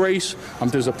disgrace. I'm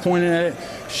disappointed at it.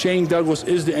 Shane Douglas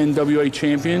is the NWA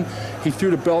champion. He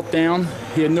threw the belt down.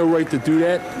 He had no right to do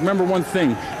that. Remember one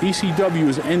thing, ECW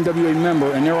is an NWA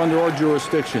member and they're under our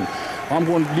jurisdiction. I'm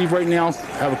going to leave right now,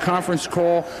 have a conference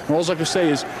call, and all I can say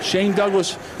is Shane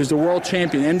Douglas is the world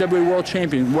champion, NWA world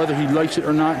champion, whether he likes it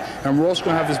or not, and we're also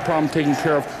going to have this problem taken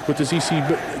care of with this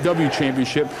ECW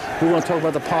championship. We're going to talk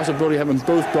about the possibility of having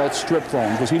both belts stripped from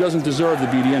him, because he doesn't deserve to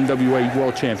be the NWA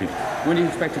world champion. When do you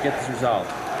expect to get this resolved?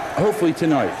 Hopefully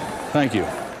tonight. Thank you.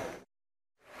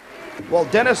 Well,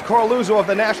 Dennis Carluzzo of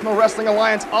the National Wrestling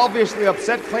Alliance obviously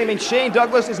upset, claiming Shane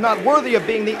Douglas is not worthy of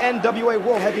being the NWA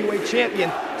World Heavyweight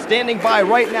Champion. Standing by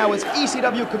right now is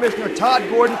ECW Commissioner Todd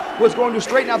Gordon, who is going to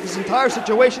straighten out this entire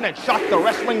situation and shock the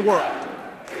wrestling world.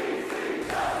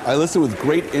 I listened with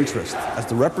great interest as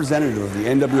the representative of the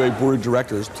NWA Board of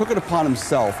Directors took it upon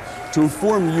himself to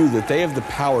inform you that they have the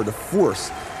power to force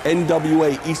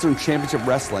NWA Eastern Championship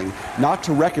Wrestling not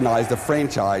to recognize the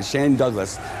franchise Shane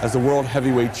Douglas as the World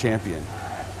Heavyweight Champion.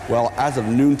 Well, as of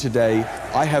noon today,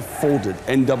 I have folded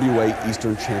NWA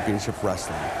Eastern Championship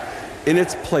Wrestling. In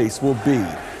its place will be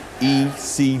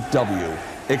ECW,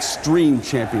 Extreme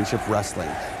Championship Wrestling,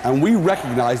 and we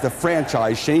recognize the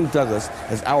franchise Shane Douglas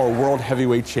as our World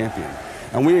Heavyweight Champion.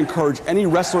 And we encourage any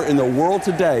wrestler in the world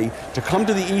today to come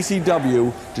to the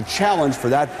ECW to challenge for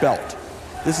that belt.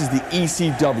 This is the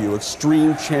ECW,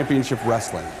 Extreme Championship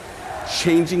Wrestling,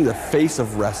 changing the face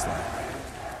of wrestling.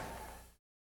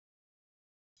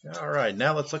 All right,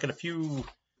 now let's look at a few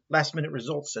last-minute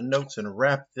results and notes and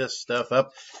wrap this stuff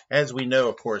up. As we know,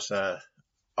 of course,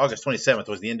 August 27th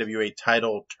was the NWA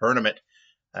title tournament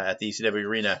at the ECW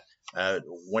Arena.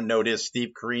 One note is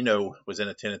Steve Corino was in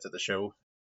attendance at the show.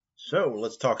 So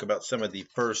let's talk about some of the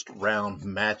first round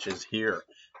matches here.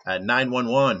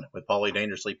 911 with Paulie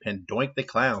Dangerously pinned Doink the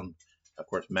Clown. Of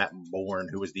course, Matt Bourne,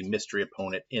 who was the mystery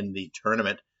opponent in the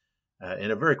tournament, in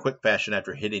a very quick fashion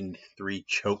after hitting 3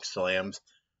 choke slams.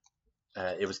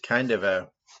 It was kind of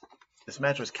this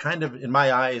match was kind of, in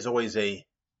my eyes, always a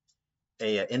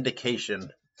indication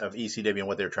of ECW and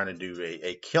what they were trying to do.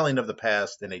 A killing of the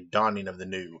past and a donning of the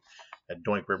new.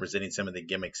 Doink representing some of the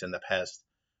gimmicks in the past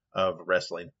of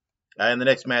wrestling. In the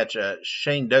next match,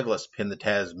 Shane Douglas pinned the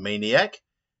Tasmaniac.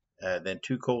 Then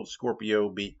Too Cold Scorpio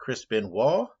beat Chris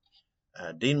Benoit.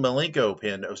 Dean Malenko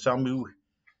pinned Osamu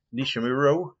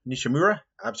Nishimura.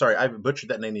 I'm sorry, I've butchered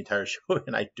that name the entire show,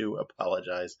 and I do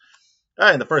apologize.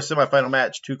 In the first semifinal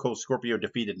match, Too Cold Scorpio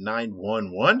defeated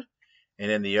 911.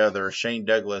 And in the other, Shane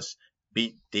Douglas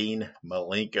beat Dean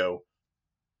Malenko.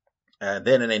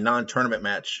 Then in a non-tournament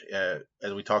match,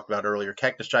 as we talked about earlier,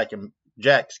 Cactus Jack and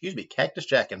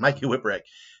Mikey Whipwreck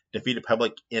defeated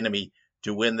Public Enemy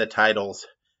to win the titles.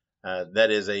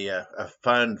 That is a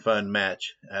fun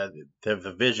match.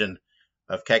 The vision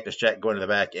of Cactus Jack going to the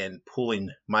back and pulling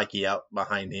Mikey out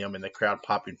behind him and the crowd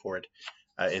popping for it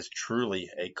is truly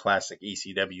a classic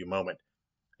ECW moment.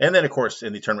 And then, of course,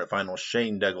 in the tournament final,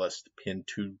 Shane Douglas pinned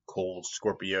Too Cold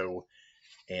Scorpio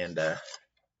and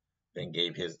then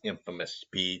gave his infamous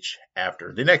speech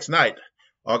after. The next night,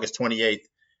 August 28th,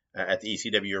 at the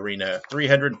ECW Arena,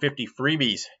 350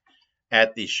 freebies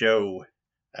at the show.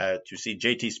 To see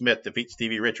JT Smith defeat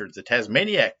Stevie Richards, the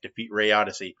Tasmaniac defeat Ray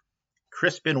Odyssey,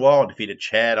 Chris Benoit defeated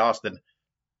Chad Austin,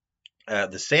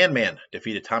 the Sandman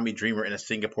defeated Tommy Dreamer in a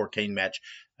Singapore cane match,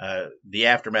 the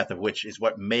aftermath of which is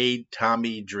what made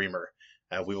Tommy Dreamer.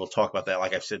 We will talk about that,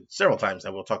 like I've said several times,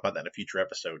 and we'll talk about that in a future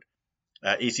episode.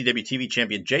 ECW TV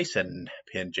champion Jason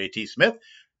pinned JT Smith,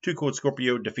 Too Cold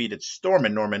Scorpio defeated Storm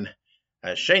and Norman,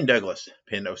 Shane Douglas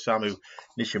pinned Osamu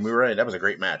Nishimura, and that was a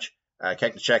great match.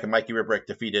 Cactus Jack and Mikey Whipwreck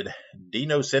defeated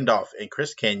Dino Sendoff and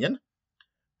Chris Kanyon.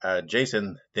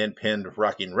 Jason then pinned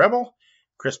Rockin' Rebel.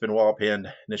 Chris Benoit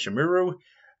pinned Nishimura.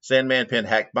 Sandman pinned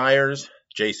Hack Myers.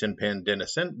 Jason pinned Dino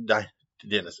Sendoff.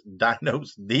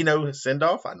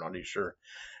 I'm not even sure.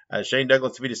 Shane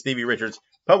Douglas defeated Stevie Richards.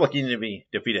 Public Enemy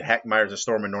defeated Hack Myers and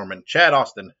Storm and Norman. Chad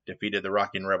Austin defeated the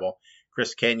Rockin' Rebel.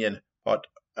 Chris Kanyon fought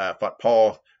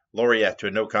Paul Lauria to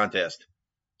a no contest.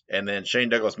 And then Shane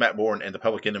Douglas, Matt Bourne, and the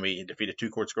Public Enemy defeated Too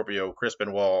Cold Scorpio, Chris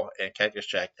Benoit, and Cactus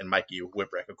Jack and Mikey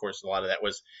Whipwreck. Of course, a lot of that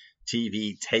was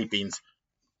TV tapings,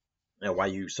 and why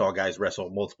you saw guys wrestle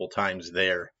multiple times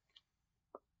there.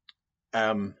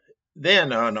 Then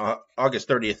on August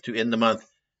 30th, to end the month,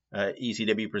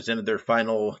 ECW presented their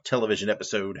final television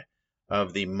episode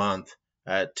of the month,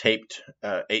 taped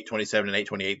 8/27 and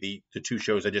 8/28, the two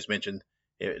shows I just mentioned.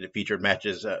 It featured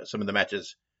matches, some of the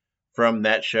matches from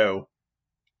that show.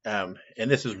 And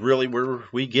this is really where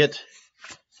we get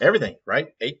everything, right?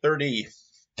 8:30,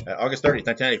 August 30th,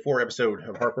 1994 episode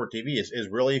of Hardcore TV is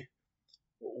really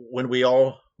when we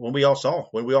all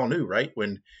knew, right?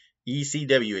 When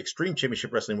ECW, Extreme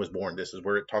Championship Wrestling, was born. This is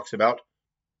where it talks about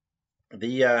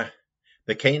the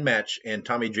cane match and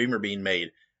Tommy Dreamer being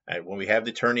made. When we have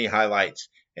the tourney highlights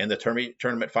and the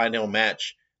tournament final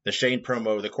match, the Shane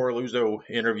promo, the Coraluzzo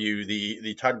interview,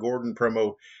 the Todd Gordon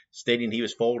promo stating he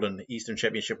was folding Eastern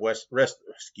Championship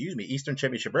Eastern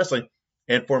Championship Wrestling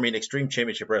and forming Extreme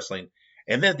Championship Wrestling.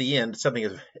 And then at the end, something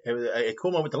is a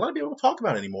cool moment that a lot of people don't talk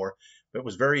about anymore, but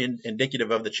was very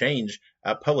indicative of the change.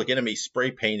 Public Enemy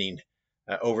spray painting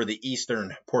over the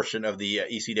eastern portion of the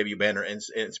ECW banner and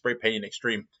spray painting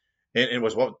Extreme. And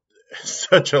was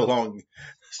such a long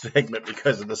segment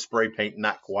because of the spray paint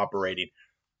not cooperating.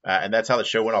 And that's how the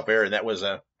show went off air. And that was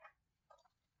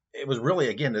it was really,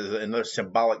 again, another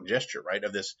symbolic gesture, right,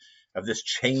 of this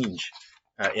change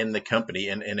in the company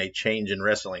and a change in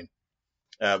wrestling.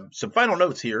 Some final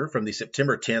notes here from the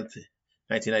September 10th,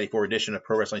 1994 edition of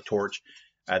Pro Wrestling Torch.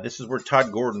 This is where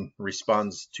Todd Gordon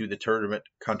responds to the tournament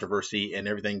controversy and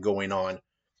everything going on.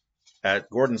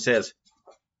 Gordon says,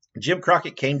 Jim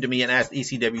Crockett came to me and asked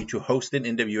ECW to host an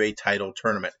NWA title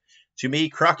tournament. To me,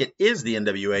 Crockett is the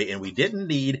NWA, and we didn't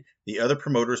need the other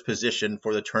promoter's position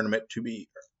for the tournament to be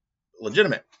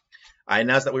legitimate. I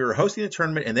announced that we were hosting the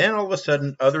tournament, and then all of a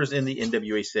sudden, others in the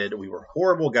NWA said we were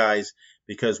horrible guys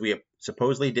because we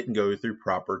supposedly didn't go through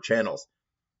proper channels.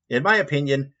 In my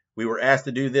opinion, we were asked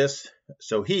to do this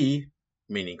so he,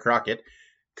 meaning Crockett,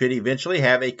 could eventually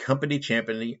have a company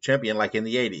champion like in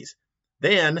the 80s.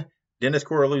 Then Dennis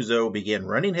Coraluzzo began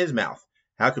running his mouth.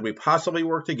 How could we possibly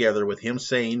work together with him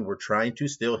saying we're trying to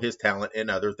steal his talent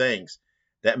and other things?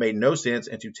 That made no sense,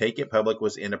 and to take it public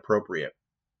was inappropriate.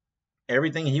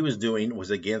 Everything he was doing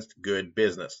was against good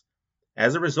business.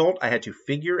 As a result, I had to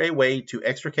figure a way to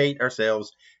extricate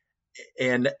ourselves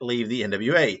and leave the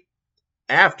NWA.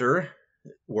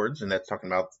 Afterwards, and that's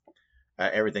talking about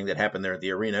everything that happened there at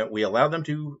the arena, we allowed them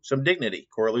to some dignity.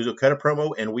 Coraluzzo cut a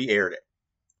promo, and we aired it.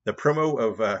 The promo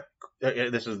of,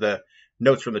 this is the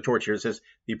notes from the Torch here. It says,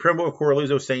 the promo of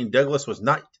Coraluzzo saying Douglas was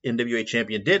not NWA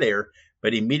champion did air,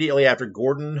 but immediately after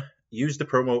Gordon used the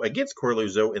promo against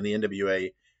Coraluzzo in the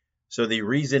NWA, so the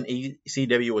reason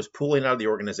ECW was pulling out of the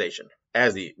organization,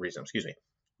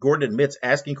 Gordon admits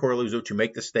asking Coraluzzo to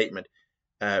make the statement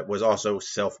was also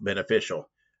self-beneficial.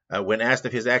 When asked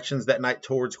if his actions that night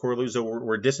towards Coraluzzo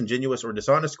were disingenuous or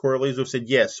dishonest, Coraluzzo said,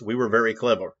 yes, we were very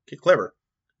clever.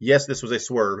 Yes, this was a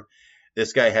swerve.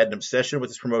 This guy had an obsession with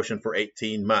his promotion for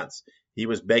 18 months. He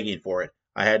was begging for it.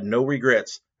 I had no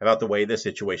regrets about the way this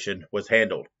situation was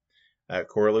handled.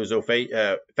 Coraluzzo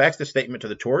faxed a statement to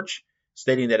the Torch,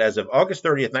 stating that as of August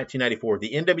 30th, 1994,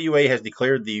 the NWA has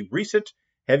declared the recent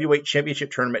heavyweight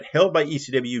championship tournament held by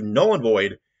ECW null and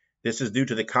void. This is due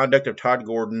to the conduct of Todd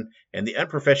Gordon and the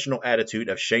unprofessional attitude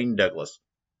of Shane Douglas.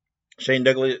 Shane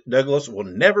Douglas will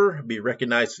never be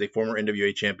recognized as a former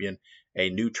NWA champion. A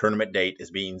new tournament date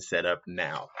is being set up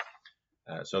now.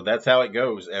 So that's how it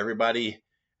goes. Everybody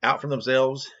out for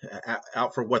themselves,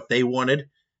 out for what they wanted.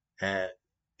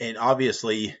 And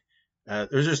obviously,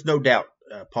 there's just no doubt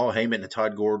Paul Heyman and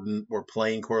Todd Gordon were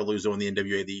playing Coraluzzo in the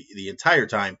NWA the entire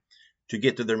time to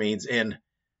get to their means. And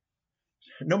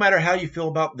no matter how you feel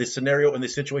about the scenario and the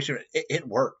situation, it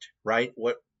worked, right?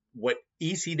 What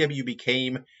ECW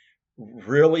became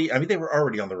really, I mean, they were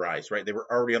already on the rise, right? They were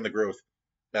already on the growth.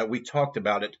 We talked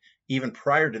about it even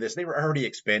prior to this. They were already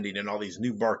expanding in all these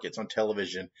new markets on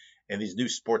television and these new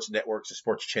sports networks and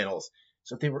sports channels.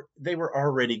 So they were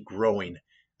already growing.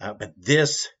 But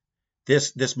this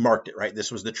marked it, right?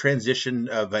 This was the transition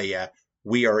of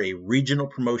we are a regional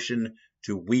promotion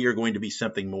to we are going to be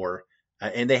something more.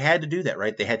 And they had to do that,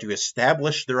 right? They had to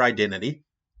establish their identity.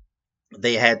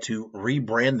 They had to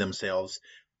rebrand themselves.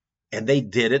 And they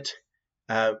did it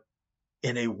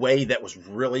in a way that was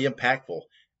really impactful.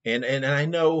 And I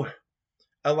know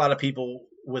a lot of people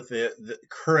with the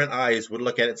current eyes would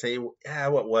look at it and say,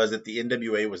 what was it? The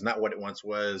NWA was not what it once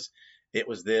was. It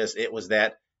was this, it was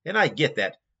that. And I get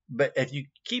that. But if you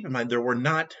keep in mind, there were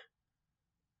not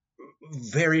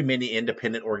very many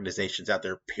independent organizations out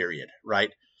there, period,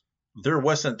 right? There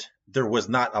was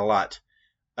not a lot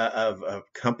of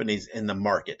companies in the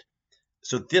market.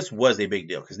 So this was a big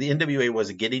deal because the NWA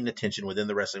was getting attention within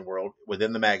the wrestling world,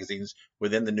 within the magazines,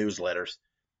 within the newsletters.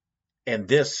 And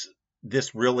this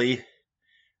really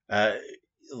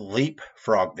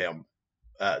leapfrogged them.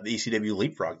 The ECW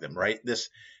leapfrogged them, right? This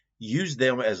used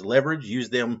them as leverage,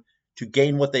 used them to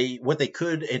gain what they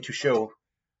could and to show.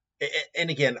 And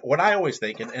again, what I always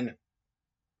think, and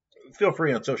feel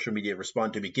free on social media,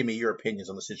 respond to me, give me your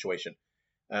opinions on the situation.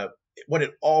 What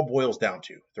it all boils down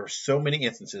to, there are so many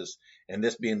instances, and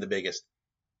this being the biggest,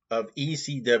 of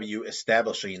ECW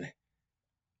establishing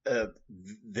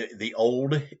the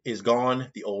old is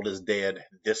gone, the old is dead,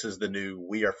 this is the new,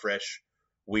 we are fresh,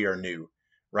 we are new,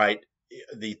 right?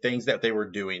 The things that they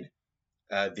were doing,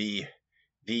 the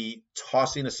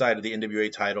tossing aside of the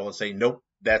NWA title and saying, nope,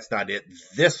 that's not it.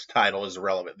 This title is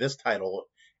relevant. This title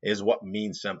is what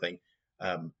means something.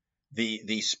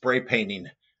 The spray painting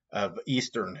of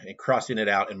Eastern and crossing it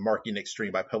out and marking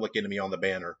Extreme by Public Enemy on the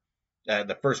banner.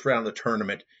 The first round of the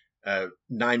tournament,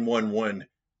 911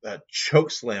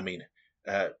 choke slamming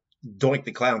Doink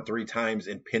the Clown 3 times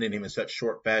and pinning him in such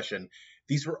short fashion.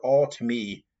 These were all, to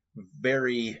me,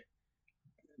 very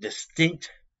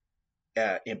distinct,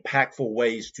 impactful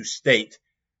ways to state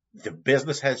the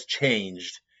business has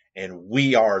changed and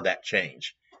we are that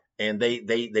change. And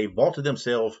they vaulted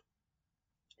themselves.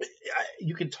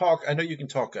 You can talk, I know you can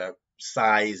talk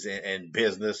size and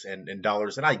business and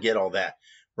dollars, and I get all that,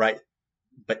 right?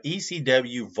 But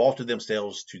ECW vaulted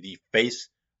themselves to the face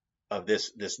of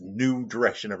this new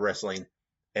direction of wrestling,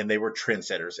 and they were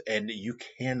trendsetters. And you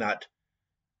cannot,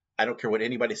 I don't care what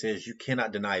anybody says, you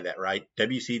cannot deny that, right?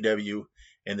 WCW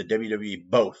and the WWE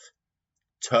both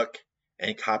took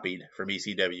and copied from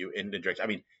ECW in the direction. I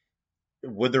mean,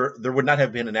 there would not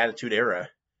have been an Attitude Era,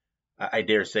 I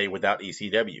dare say, without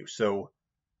ECW. So,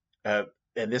 and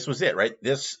this was it, right?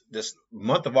 This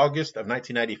month of August of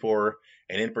 1994,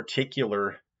 and in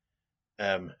particular,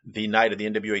 the night of the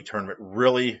NWA tournament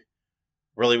really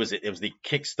was it. It was the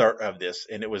kickstart of this,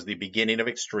 and it was the beginning of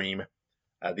Extreme,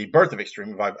 the birth of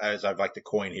Extreme, as I'd like to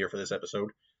coin here for this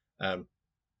episode.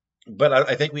 But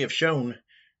I think we have shown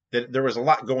that there was a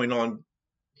lot going on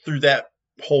through that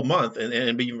whole month,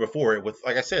 and even before it, with,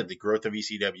 like I said, the growth of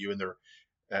ECW and their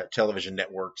television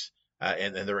networks,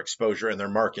 and their exposure and their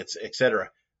markets, etc.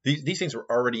 These things were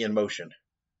already in motion.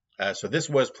 So this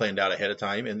was planned out ahead of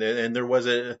time, and there was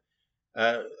a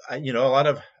lot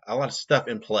of stuff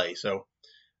in play. So,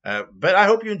 but I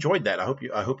hope you enjoyed that. I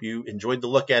hope you enjoyed the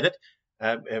look at it.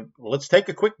 Let's take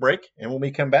a quick break, and when we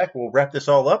come back, we'll wrap this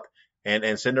all up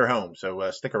and send her home.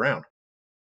 So stick around.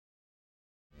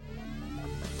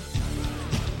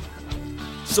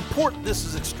 Support This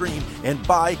Is Extreme and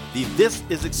buy the This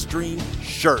Is Extreme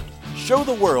shirt. Show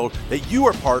the world that you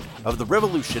are part of the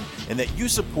revolution and that you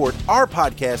support our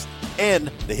podcast and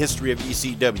the history of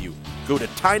ECW. Go to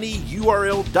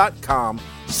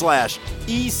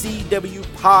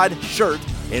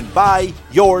tinyurl.com/ECWPodShirt and buy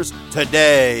yours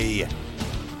today.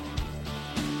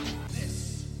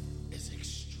 This is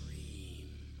Extreme.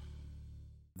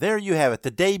 There you have it,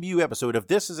 the debut episode of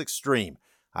This Is Extreme.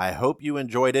 I hope you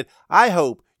enjoyed it. I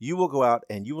hope you will go out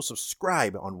and you will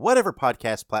subscribe on whatever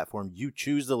podcast platform you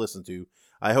choose to listen to.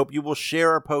 I hope you will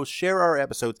share our posts, share our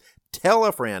episodes, tell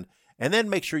a friend, and then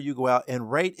make sure you go out and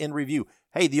rate and review.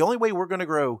 Hey, the only way we're going to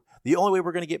grow, the only way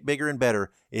we're going to get bigger and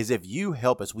better is if you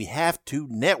help us. We have to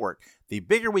network. The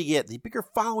bigger we get, the bigger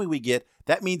following we get,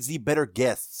 that means the better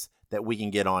guests that we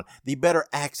can get on, the better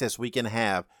access we can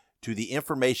have to the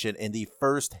information and the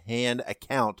first-hand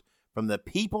account from the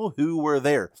people who were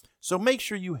there. So make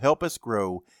sure you help us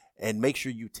grow and make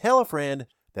sure you tell a friend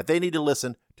that they need to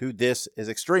listen to This Is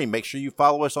Extreme. Make sure you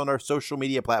follow us on our social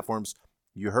media platforms.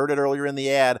 You heard it earlier in the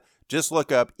ad. Just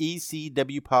look up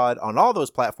ECW Pod on all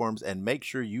those platforms and make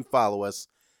sure you follow us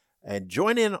and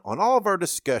join in on all of our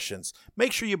discussions.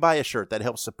 Make sure you buy a shirt. That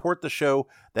helps support the show.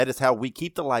 That is how we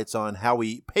keep the lights on, how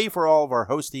we pay for all of our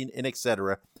hosting and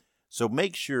etc. So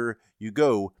make sure you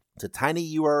go to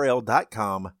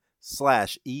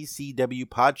tinyurl.com/ECW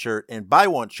Podshirt and buy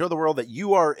one. Show the world that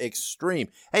you are extreme.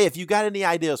 Hey, if you got any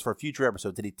ideas for future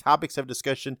episodes, any topics of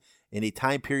discussion, any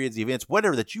time periods, events,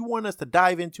 whatever that you want us to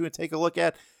dive into and take a look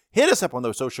at, hit us up on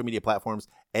those social media platforms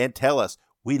and tell us.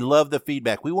 We love the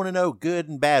feedback. We want to know, good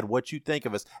and bad, what you think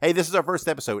of us. Hey, this is our first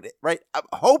episode, right?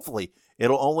 Hopefully,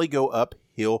 it'll only go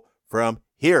uphill from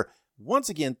here. Once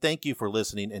again, thank you for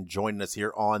listening and joining us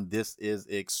here on This Is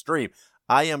Extreme.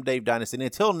 I am Dave Dynasty, and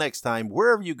until next time,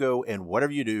 wherever you go and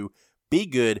whatever you do, be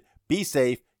good, be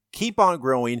safe, keep on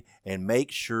growing, and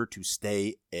make sure to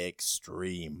stay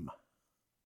extreme.